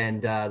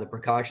 and the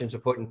precautions are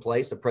put in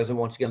place, the president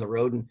wants to get on the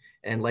road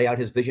and lay out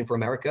his vision for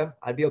America,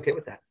 I'd be okay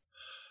with that.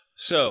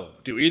 So,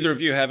 do either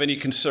of you have any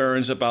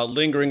concerns about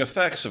lingering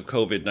effects of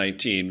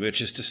COVID-19, which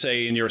is to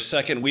say, in your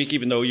second week,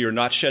 even though you're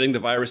not shedding the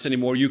virus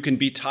anymore, you can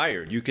be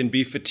tired, you can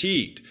be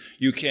fatigued,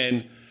 you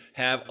can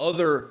have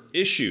other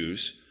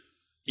issues,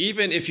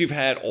 even if you've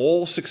had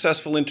all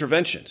successful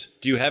interventions?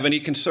 Do you have any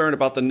concern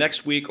about the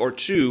next week or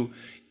two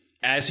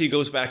as he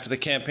goes back to the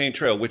campaign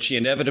trail, which he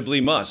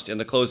inevitably must in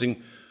the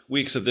closing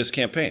weeks of this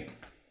campaign?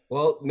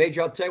 Well,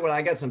 Major, I'll tell you what,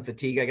 I got some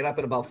fatigue. I got up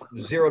at about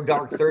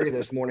dark 30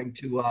 this morning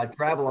to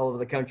travel all over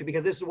the country,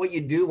 because this is what you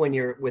do when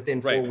you're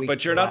within 4 weeks.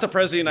 But you're not the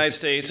president of the United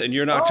States, and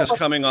you're not just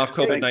coming off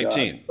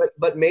COVID-19.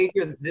 But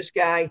Major, this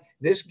guy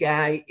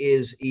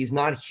he's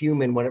not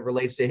human when it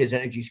relates to his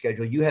energy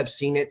schedule. You have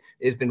seen it.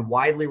 It's been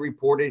widely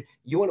reported.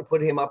 You want to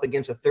put him up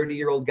against a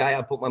 30-year-old guy,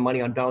 I'll put my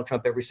money on Donald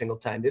Trump every single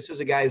time. This is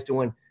a guy who's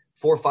doing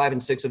 4, 5,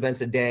 and 6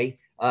 events a day,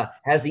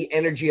 has the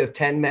energy of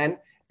 10 men,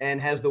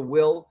 and has the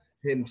will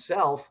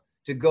himself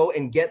to go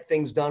and get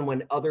things done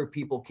when other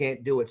people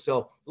can't do it.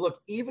 So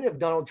look, even if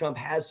Donald Trump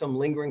has some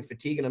lingering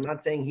fatigue, and I'm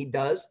not saying he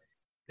does,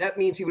 that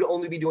means he would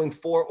only be doing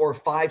 4 or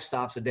 5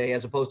 stops a day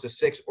as opposed to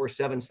 6 or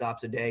 7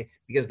 stops a day,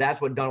 because that's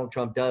what Donald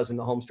Trump does in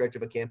the home stretch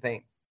of a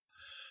campaign.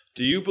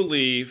 Do you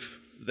believe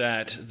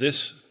that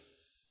this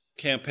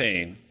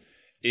campaign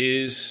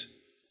is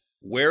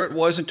where it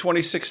was in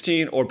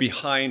 2016 or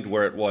behind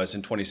where it was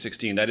in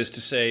 2016? That is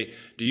to say,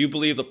 do you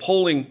believe the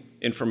polling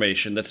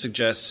information that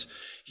suggests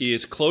he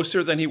is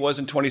closer than he was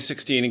in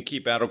 2016 in key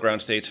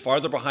battleground states,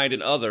 farther behind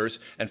in others,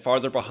 and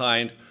farther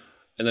behind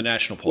in the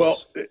national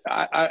polls? Well,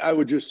 I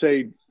would just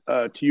say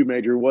to you,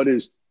 Major, what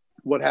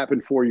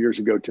happened 4 years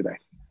ago today?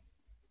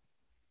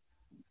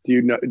 Do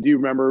you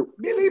remember?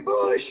 Billy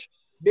Bush.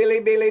 Billy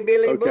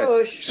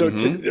Bush. So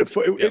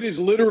it is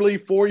literally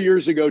 4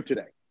 years ago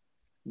today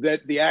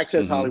that the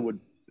Access Hollywood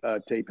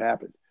tape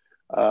happened.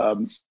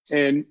 And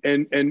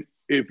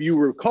if you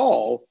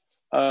recall,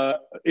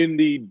 in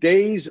the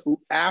days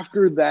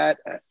after that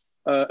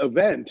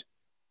event,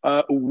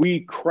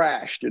 we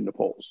crashed in the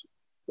polls.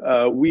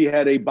 We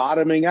had a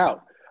bottoming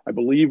out. I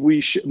believe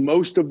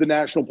most of the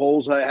national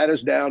polls had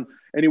us down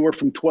anywhere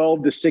from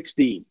 12 to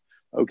 16.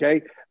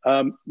 Okay.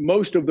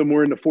 Most of them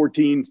were in the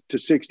 14 to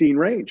 16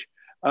 range.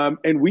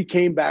 And we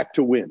came back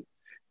to win.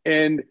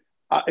 And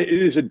it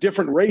is a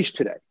different race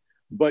today.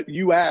 But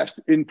you asked,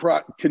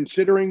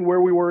 considering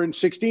where we were in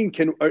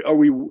 16, are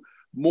we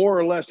more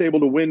or less able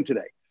to win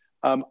today?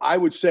 I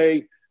would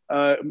say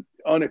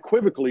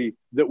unequivocally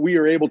that we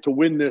are able to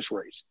win this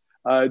race.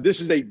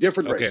 This is a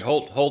different race. Okay,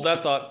 hold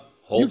that thought.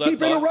 You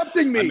keep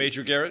interrupting me.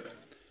 Major Garrett.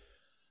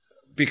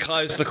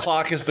 Because the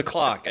clock is the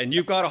clock, and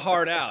you've got a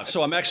hard out.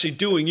 So I'm actually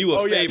doing you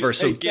a favor. Yeah.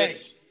 So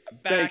get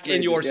back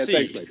in your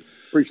seat. Thanks,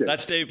 appreciate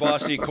That's Dave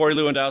Bossie, Corey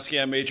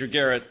Lewandowski. I'm Major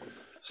Garrett.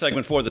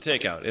 Segment 4, The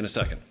Takeout, in a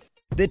second.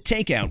 The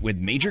Takeout with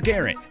Major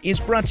Garrett is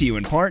brought to you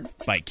in part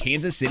by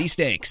Kansas City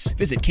Steaks.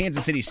 Visit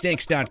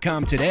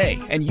kansascitysteaks.com today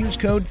and use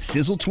code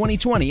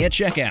SIZZLE2020 at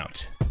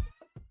checkout.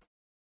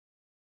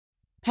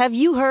 Have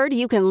you heard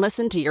you can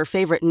listen to your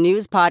favorite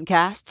news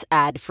podcasts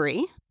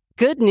ad-free?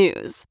 Good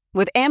news.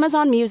 With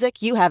Amazon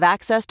Music, you have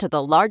access to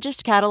the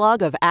largest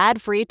catalog of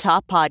ad-free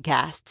top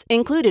podcasts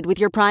included with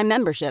your Prime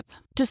membership.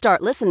 To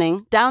start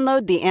listening,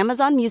 download the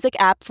Amazon Music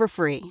app for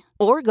free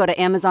or go to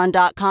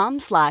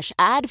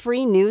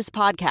amazon.com/ad-free news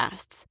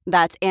podcasts.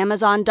 That's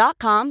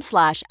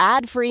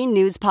amazon.com/ad-free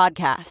news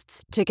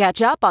podcasts to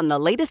catch up on the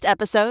latest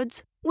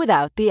episodes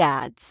without the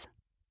ads.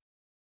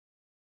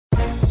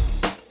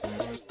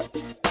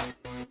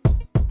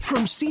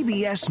 From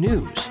CBS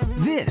News,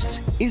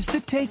 this is The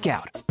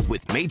Takeout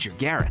with Major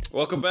Garrett.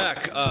 Welcome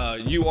back.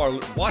 You are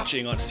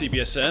watching on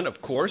CBSN,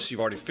 of course. You've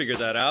already figured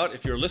that out.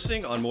 If you're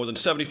listening on more than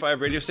 75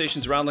 radio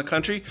stations around the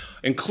country,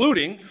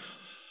 including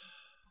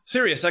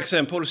Sirius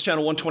XM POTUS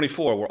Channel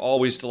 124, we're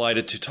always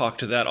delighted to talk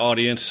to that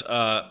audience.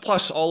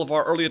 Plus, all of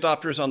our early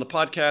adopters on the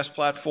podcast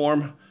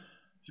platform.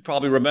 You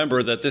probably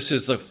remember that this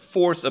is the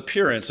 4th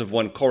appearance of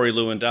one Corey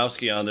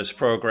Lewandowski on this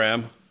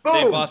program. Boom.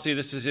 Dave Bossie,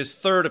 this is his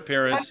 3rd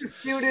appearance.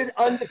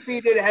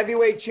 Undefeated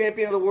heavyweight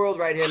champion of the world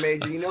right here,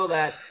 Major. You know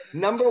that.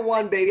 Number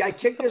 1, baby. I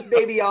kicked this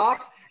baby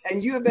off,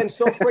 and you have been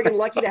so friggin'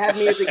 lucky to have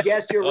me as a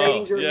guest. Your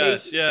ratings are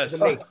amazing. Yes.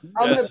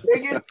 I'm the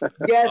biggest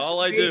guest.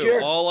 All I do.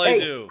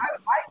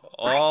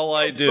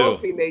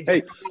 Trophy, Major.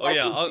 Hey.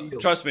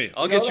 Trust me.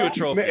 I'll get you a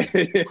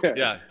trophy.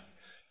 Yeah.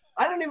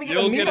 I don't even get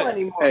a meal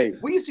anymore. Hey.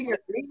 We used to get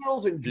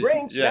meals and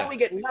drinks. Yeah. Now we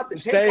get nothing.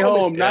 Stay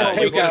home, not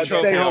take out.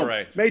 Stay home.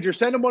 Right. Major,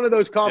 send him one of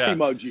those coffee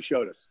mugs you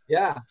showed us.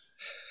 Yeah.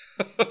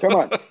 Come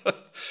on.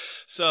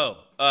 So,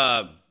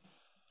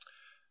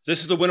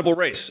 this is a winnable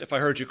race, if I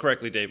heard you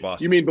correctly, Dave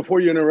Bossie. You mean before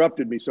you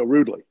interrupted me so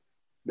rudely?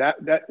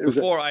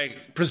 Before I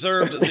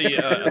preserved the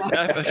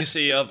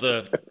efficacy of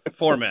the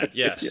format,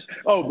 yes.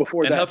 Oh,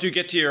 before and that. helped you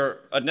get to your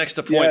next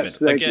appointment.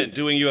 Yes, again,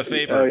 doing you a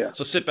favor.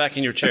 So sit back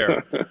in your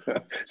chair.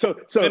 So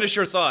finish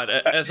your thought,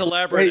 as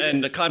elaborate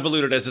and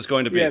convoluted as it's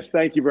going to be. Yes,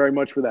 thank you very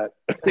much for that.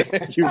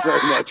 Thank you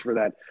very much for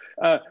that.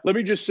 Let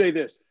me just say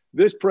this.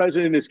 This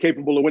president is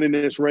capable of winning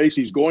this race.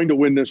 He's going to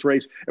win this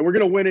race, and we're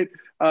going to win it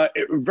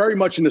very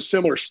much in a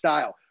similar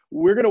style.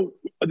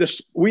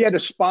 We had a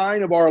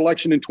spine of our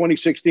election in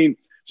 2016,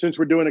 since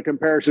we're doing a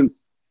comparison,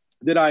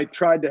 that I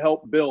tried to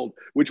help build,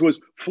 which was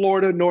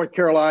Florida, North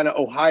Carolina,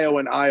 Ohio,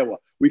 and Iowa.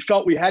 We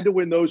felt we had to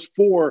win those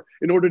 4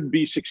 in order to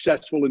be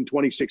successful in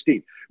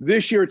 2016.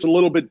 This year, it's a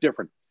little bit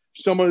different.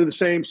 Some are the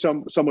same,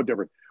 somewhat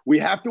different. We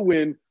have to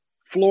win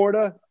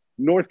Florida,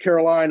 North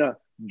Carolina,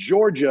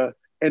 Georgia,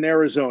 and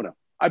Arizona.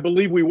 I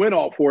believe we win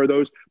all 4 of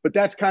those, but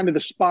that's kind of the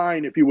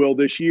spine, if you will,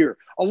 this year,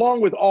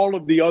 along with all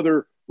of the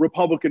other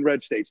Republican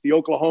red states, the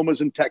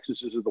Oklahomas and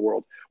Texases of the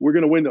world. We're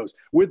going to win those.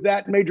 With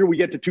that, Major, we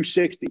get to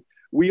 260.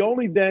 We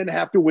only then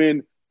have to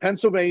win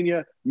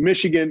Pennsylvania,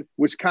 Michigan,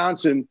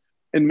 Wisconsin,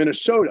 and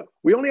Minnesota.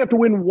 We only have to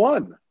win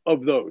 1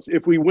 of those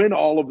if we win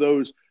all of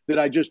those that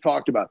I just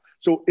talked about.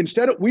 So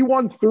we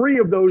won 3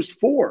 of those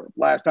 4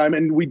 last time,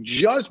 and we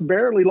just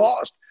barely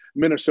lost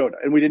Minnesota,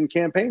 and we didn't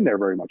campaign there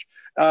very much.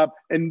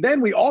 And then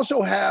we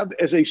also have,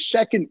 as a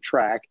second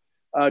track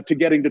to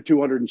getting to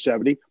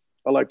 270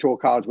 electoral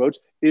college votes,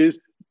 is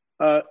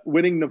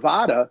winning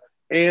Nevada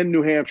and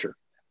New Hampshire.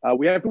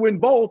 We have to win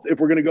both if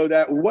we're going to go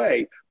that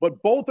way,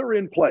 but both are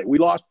in play. We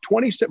lost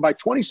by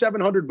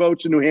 2,700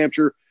 votes in New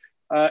Hampshire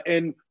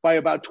and by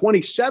about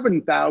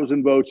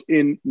 27,000 votes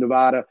in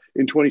Nevada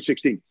in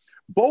 2016.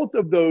 Both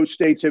of those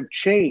states have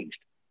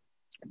changed.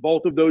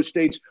 Both of those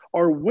states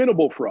are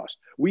winnable for us.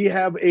 We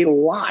have a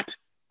lot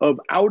of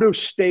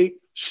out-of-state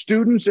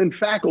students and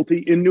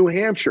faculty in New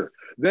Hampshire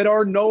that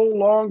are no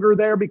longer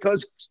there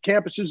because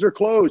campuses are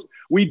closed.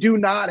 We do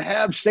not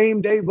have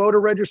same-day voter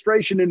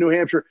registration in New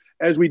Hampshire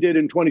as we did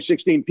in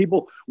 2016.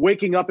 People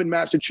waking up in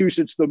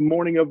Massachusetts the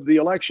morning of the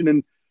election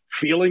and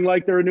feeling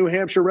like they're a New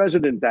Hampshire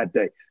resident that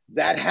day.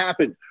 That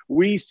happened.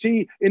 We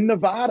see in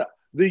Nevada,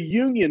 The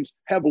unions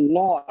have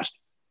lost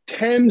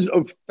tens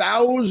of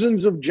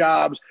thousands of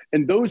jobs,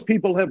 and those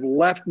people have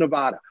left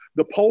Nevada.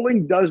 The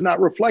polling does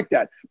not reflect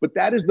that, but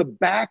that is the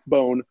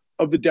backbone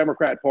of the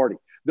Democrat Party.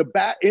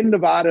 In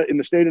Nevada, in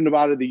the state of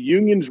Nevada, the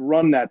unions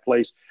run that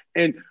place,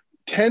 and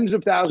tens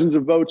of thousands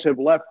of votes have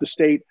left the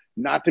state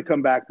not to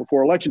come back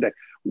before Election Day.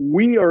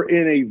 We are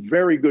in a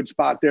very good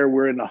spot there.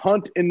 We're in the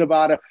hunt in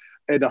Nevada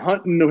and a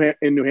hunt in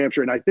New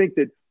Hampshire, and I think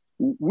that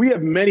we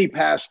have many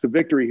paths to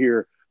victory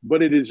here,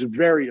 but it is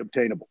very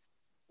obtainable.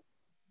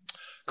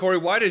 Corey,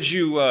 why did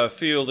you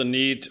feel the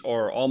need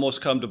or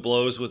almost come to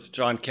blows with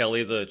John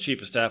Kelly, the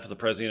chief of staff of the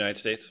President of the United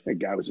States? That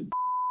guy was a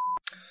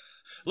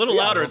little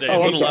louder, Dave. A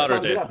little louder,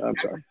 Dave. I'm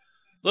sorry.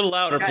 A little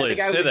louder, please.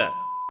 Say that.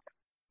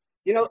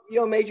 You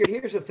know, Major,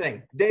 here's the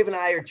thing. Dave and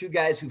I are two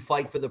guys who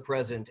fight for the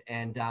president,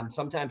 and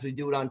sometimes we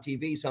do it on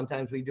TV.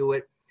 Sometimes we do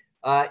it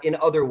in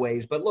other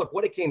ways. But look,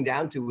 what it came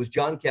down to was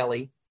John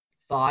Kelly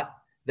thought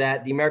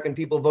that the American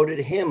people voted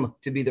him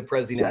to be the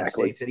president of the United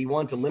States, that he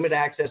wanted to limit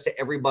access to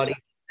everybody,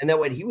 and that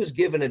when he was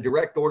given a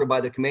direct order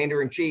by the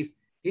commander-in-chief,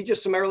 he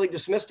just summarily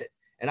dismissed it.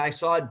 And I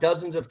saw it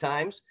dozens of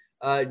times.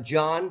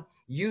 John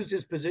used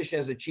his position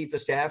as a chief of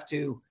staff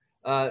to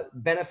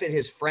benefit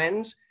his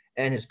friends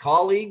and his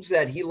colleagues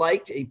that he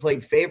liked. He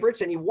played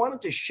favorites, and he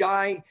wanted to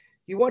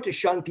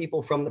shun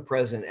people from the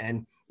president.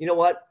 And you know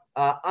what?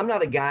 I'm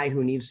not a guy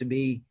who needs to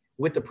be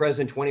with the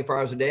president 24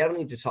 hours a day. I don't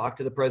need to talk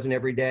to the president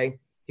every day.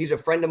 He's a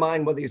friend of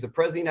mine, whether he's the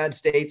president of the United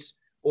States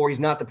or he's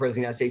not the president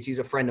of the United States. He's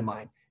a friend of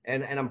mine.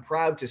 And I'm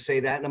proud to say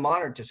that, and I'm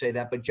honored to say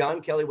that. But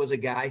John Kelly was a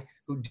guy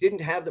who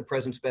didn't have the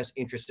president's best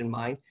interest in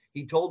mind.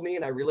 He told me,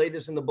 and I relayed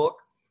this in the book,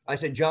 I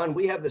said, John,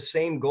 we have the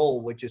same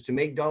goal, which is to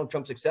make Donald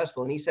Trump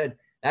successful. And he said,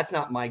 that's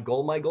not my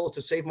goal. My goal is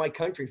to save my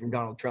country from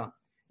Donald Trump.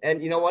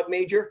 And you know what,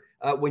 Major?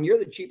 When you're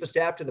the chief of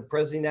staff to the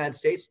president of the United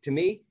States, to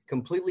me,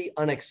 completely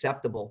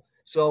unacceptable.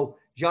 So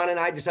John and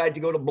I decided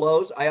to go to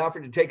blows. I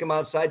offered to take him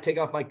outside, take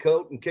off my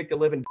coat, and kick the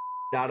living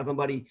out of him,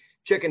 but he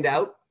chickened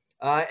out.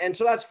 And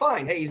so that's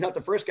fine. Hey, he's not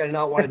the first guy to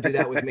not want to do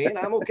that with me, and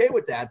I'm okay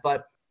with that.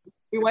 But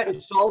we went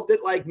and solved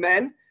it like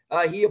men.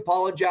 He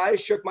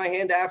apologized, shook my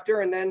hand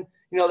after, and then,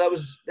 that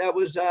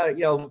was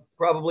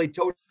probably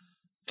totally.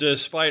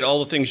 Despite all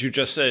the things you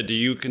just said, do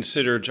you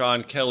consider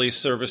John Kelly's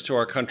service to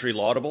our country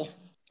laudable?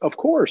 Of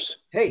course.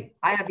 Hey,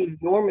 I have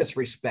enormous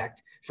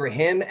respect for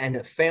him and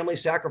the family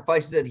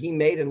sacrifices that he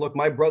made. And look,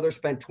 my brother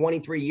spent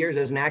 23 years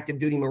as an active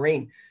duty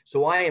Marine.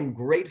 So I am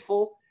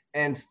grateful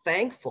and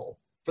thankful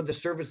for the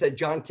service that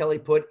John Kelly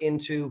put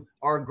into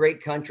our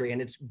great country.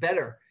 And it's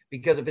better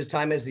because of his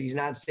time as the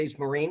United States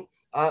Marine.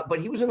 But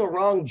he was in the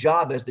wrong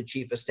job as the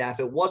chief of staff.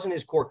 It wasn't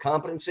his core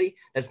competency.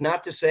 That's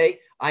not to say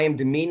I am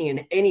demeaning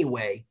in any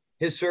way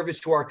his service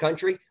to our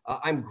country.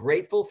 I'm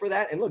grateful for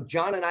that. And look,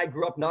 John and I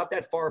grew up not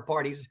that far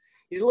apart. He's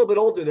a little bit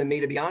older than me,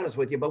 to be honest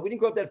with you, but we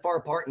didn't grow up that far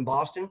apart in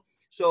Boston.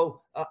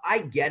 So I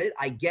get it.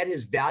 I get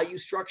his value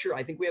structure.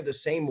 I think we have the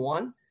same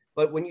one.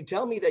 But when you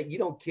tell me that you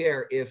don't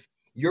care if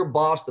your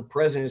boss, the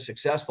president, is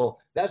successful,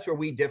 that's where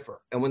we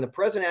differ. And when the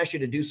president asks you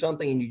to do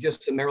something and you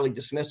just summarily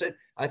dismiss it,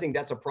 I think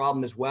that's a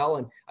problem as well.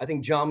 And I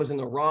think John was in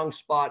the wrong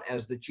spot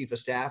as the chief of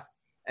staff.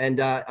 And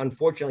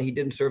unfortunately, he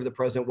didn't serve the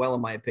president well,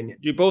 in my opinion.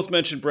 You both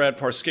mentioned Brad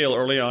Parscale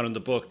early on in the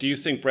book. Do you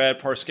think Brad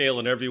Parscale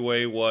in every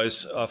way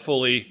was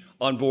fully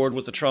on board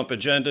with the Trump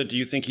agenda? Do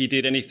you think he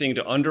did anything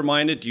to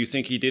undermine it? Do you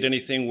think he did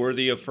anything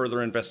worthy of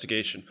further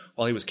investigation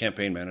while he was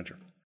campaign manager?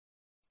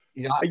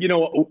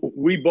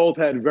 We both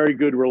had very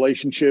good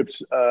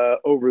relationships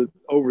over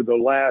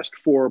the last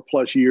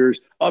 4+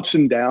 years, ups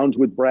and downs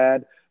with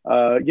Brad,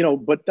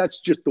 but that's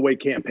just the way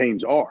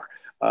campaigns are.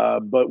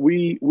 But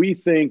we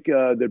think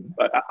that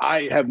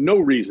I have no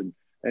reason,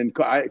 and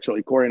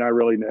Corey and I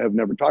really have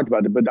never talked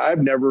about it, but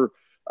I've never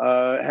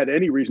had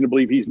any reason to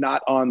believe he's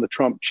not on the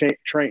Trump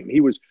train.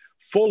 He was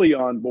fully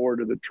on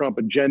board of the Trump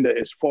agenda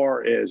as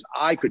far as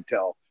I could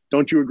tell.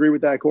 Don't you agree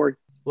with that, Corey?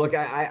 Look,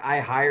 I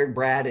hired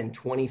Brad in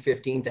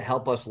 2015 to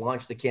help us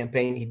launch the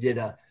campaign. He did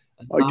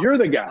you're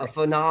the guy. A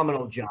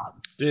phenomenal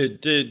job.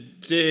 Did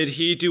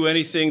he do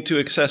anything to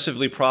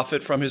excessively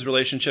profit from his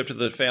relationship to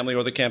the family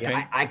or the campaign?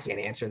 Yeah, I can't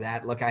answer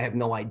that. Look, I have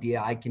no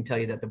idea. I can tell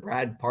you that the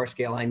Brad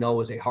Parscale I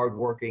know is a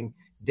hardworking,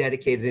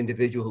 dedicated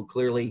individual who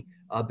clearly,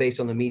 based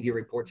on the media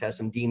reports, has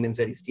some demons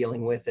that he's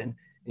dealing with. And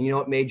you know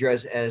what, Major,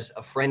 as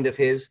a friend of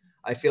his,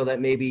 I feel that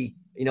maybe,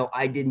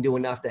 I didn't do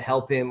enough to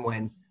help him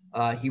when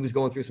he was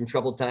going through some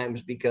troubled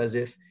times, because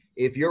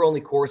if your only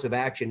course of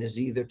action is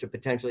either to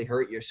potentially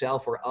hurt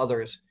yourself or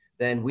others,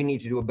 then we need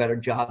to do a better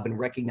job in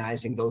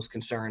recognizing those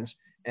concerns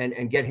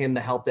and get him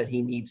the help that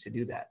he needs to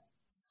do that.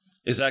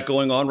 Is that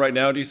going on right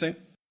now, do you think?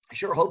 I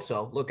sure hope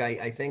so. Look,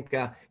 I think,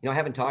 I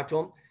haven't talked to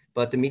him,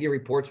 but the media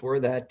reports were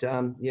that,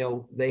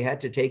 they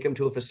had to take him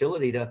to a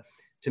facility to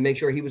make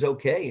sure he was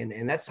okay.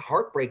 And that's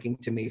heartbreaking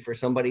to me for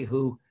somebody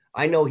who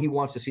I know he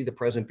wants to see the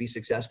president be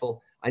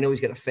successful. I know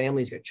he's got a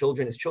family, he's got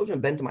children. His children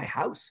have been to my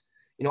house.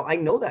 I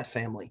know that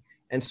family.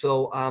 And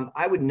so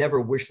I would never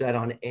wish that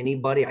on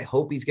anybody. I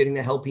hope he's getting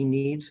the help he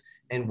needs.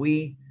 And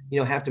we,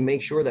 have to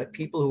make sure that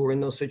people who are in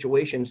those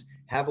situations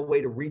have a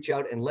way to reach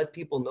out and let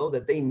people know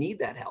that they need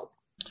that help.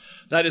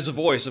 That is the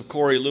voice of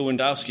Corey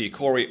Lewandowski,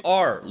 Corey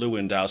R.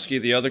 Lewandowski.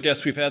 The other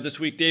guests we've had this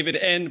week, David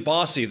and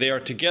Bossie. They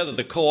are together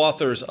the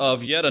co-authors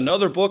of yet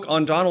another book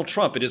on Donald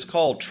Trump. It is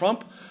called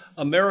Trump,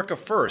 America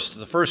First.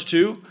 The first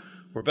two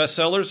were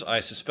bestsellers.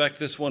 I suspect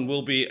this one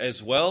will be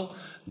as well.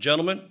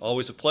 Gentlemen,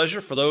 always a pleasure.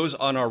 For those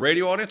on our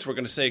radio audience, we're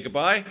going to say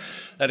goodbye.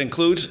 That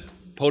includes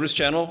POTUS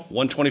Channel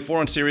 124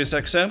 on Sirius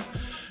XM,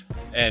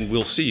 and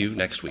we'll see you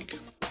next week.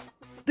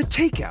 The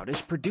Takeout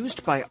is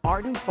produced by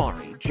Arden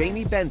Farhi,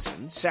 Jamie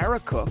Benson, Sarah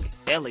Cook,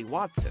 Ellie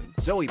Watson,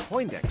 Zoe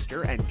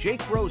Poindexter, and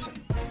Jake Rosen.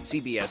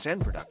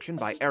 CBSN production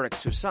by Eric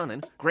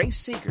Susanen, Grace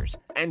Seegers,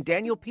 and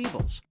Daniel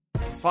Peebles.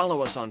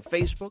 Follow us on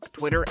Facebook,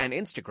 Twitter, and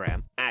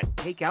Instagram at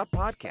Takeout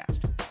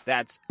Podcast.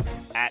 That's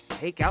at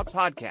Takeout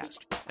Podcast.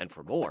 And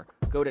for more,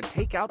 go to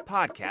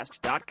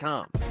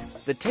takeoutpodcast.com.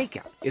 The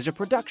Takeout is a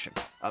production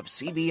of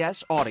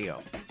CBS Audio.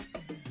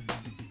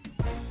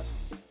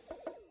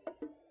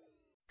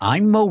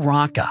 I'm Mo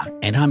Rocca,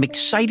 and I'm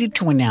excited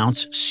to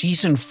announce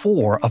Season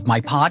 4 of my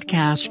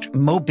podcast,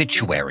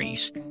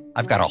 Mobituaries.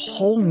 I've got a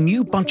whole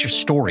new bunch of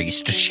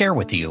stories to share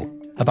with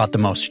you about the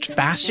most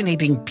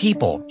fascinating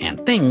people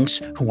and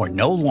things who are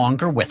no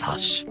longer with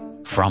us.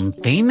 From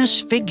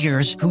famous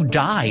figures who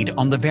died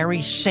on the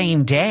very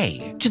same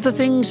day to the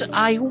things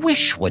I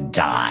wish would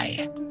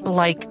die,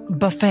 like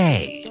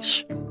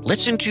buffets.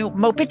 Listen to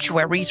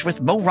Mobituaries with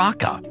Mo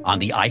Rocca on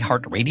the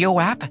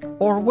iHeartRadio app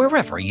or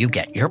wherever you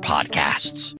get your podcasts.